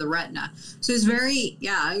and into the retina. So it's very,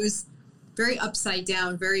 it was very upside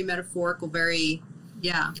down, very metaphorical, very,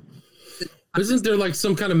 Isn't there like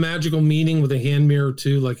some kind of magical meaning with a hand mirror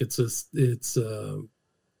too? Like it's a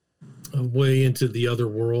way into the other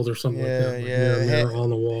world or something like that. Like mirror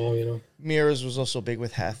on the wall, you know. Mirrors was also big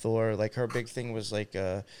with Hathor. Like her big thing was like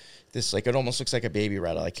this, like it almost looks like a baby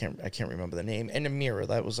rattle. I can't remember the name. And a mirror.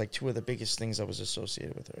 That was like two of the biggest things that was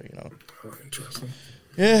associated with her. You know. Oh, interesting.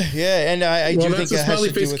 Yeah, and I do think that's a smiley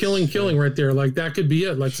face killing right there. Like that could be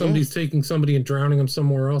it. Like somebody's taking somebody and drowning them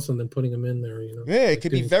somewhere else and then putting them in there. You know. Yeah, like it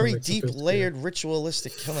could be very deep layered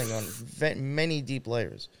ritualistic killing on many deep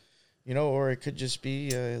layers. You know, or it could just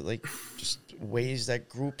be like just ways that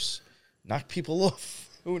groups knock people off.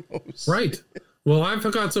 Who knows? Right. Well, I've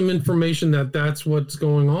got some information that's what's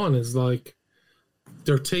going on. Is like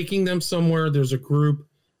they're taking them somewhere. There's a group,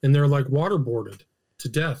 and they're like waterboarded to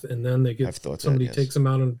death, and then they get somebody takes them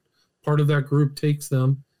out, and part of that group takes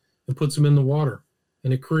them and puts them in the water,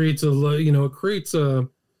 and it creates a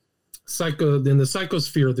psycho in the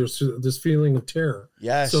psychosphere. There's this feeling of terror.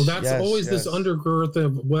 Yes. So that's always this undergirth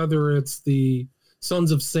of whether it's the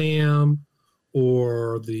Sons of Sam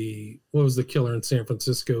or what was the killer in San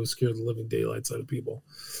Francisco who scared the living daylights out of people?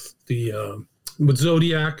 With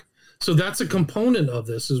Zodiac. So that's a component of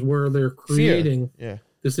this, is where they're creating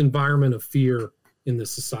this environment of fear in the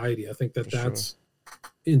society. I think that's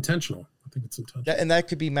intentional. I think it's intentional. And that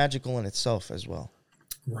could be magical in itself as well.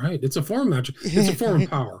 Right. It's a form of magic. It's a form of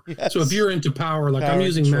power. Yes. So if you're into power, like I'm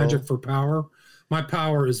using magic for power, my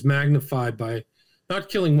power is magnified by not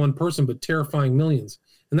killing one person, but terrifying millions.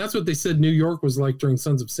 And that's what they said New York was like during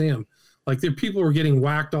Sons of Sam. Like people were getting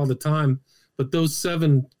whacked all the time, but those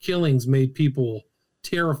 7 killings made people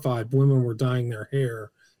terrified. Women were dyeing their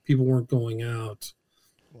hair. People weren't going out.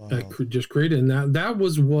 Wow. That just created. And that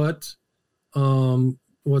was what,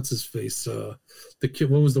 what's his face? The kid,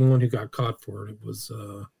 what was the one who got caught for it? It was,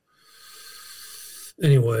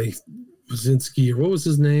 anyway, Wazinski, or what was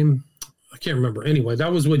his name? I can't remember. Anyway, that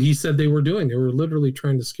was what he said they were doing. They were literally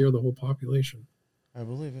trying to scare the whole population. I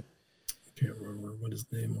believe it. I can't remember what his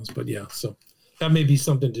name was, but yeah. So that may be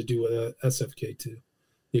something to do with SFK too,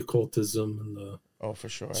 the occultism and the for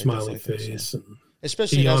sure smiley face and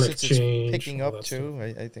especially now since it's picking up too.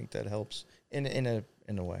 I think that helps in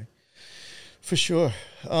a way. For sure.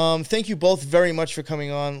 Thank you both very much for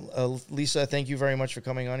coming on. Lisa, thank you very much for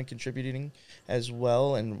coming on and contributing as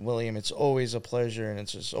well. And William, it's always a pleasure, and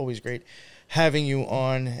it's just always great having you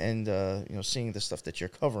on and seeing the stuff that you're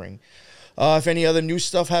covering. If any other new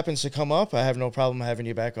stuff happens to come up, I have no problem having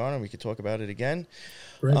you back on, and we could talk about it again.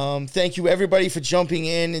 Right. Thank you, everybody, for jumping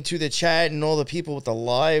into the chat and all the people with the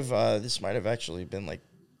live. This might have actually been like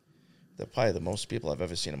probably the most people I've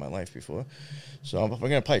ever seen in my life before. So we're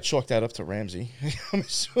going to probably chalk that up to Ramsey. I'm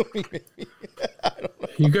assuming maybe. I don't know.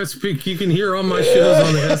 You guys you can hear all my shows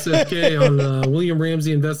on the SFK on William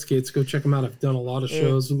Ramsey Investigates. Go check them out. I've done a lot of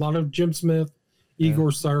shows. A lot of Jim Smith, Igor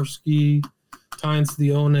Sarsky, Tynes to the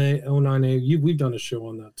 09A. We've done a show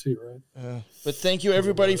on that too, right? But thank you,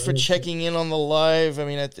 everybody, for checking in on the live. I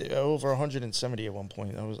mean, over 170 at one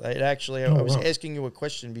point. I was asking you a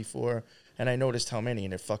question before, and I noticed how many,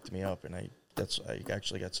 and it fucked me up, and I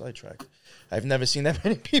actually got sidetracked. I've never seen that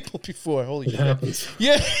many people before. Holy shit. Happens.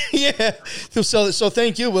 Yeah. So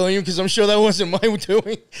thank you, William, because I'm sure that wasn't my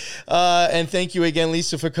doing. And thank you again,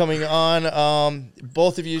 Lisa, for coming on.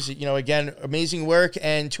 Both of you, again, amazing work.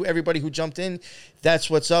 And to everybody who jumped in, that's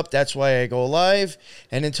what's up. That's why I go live.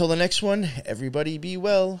 And until the next one, everybody be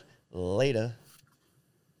well. Later.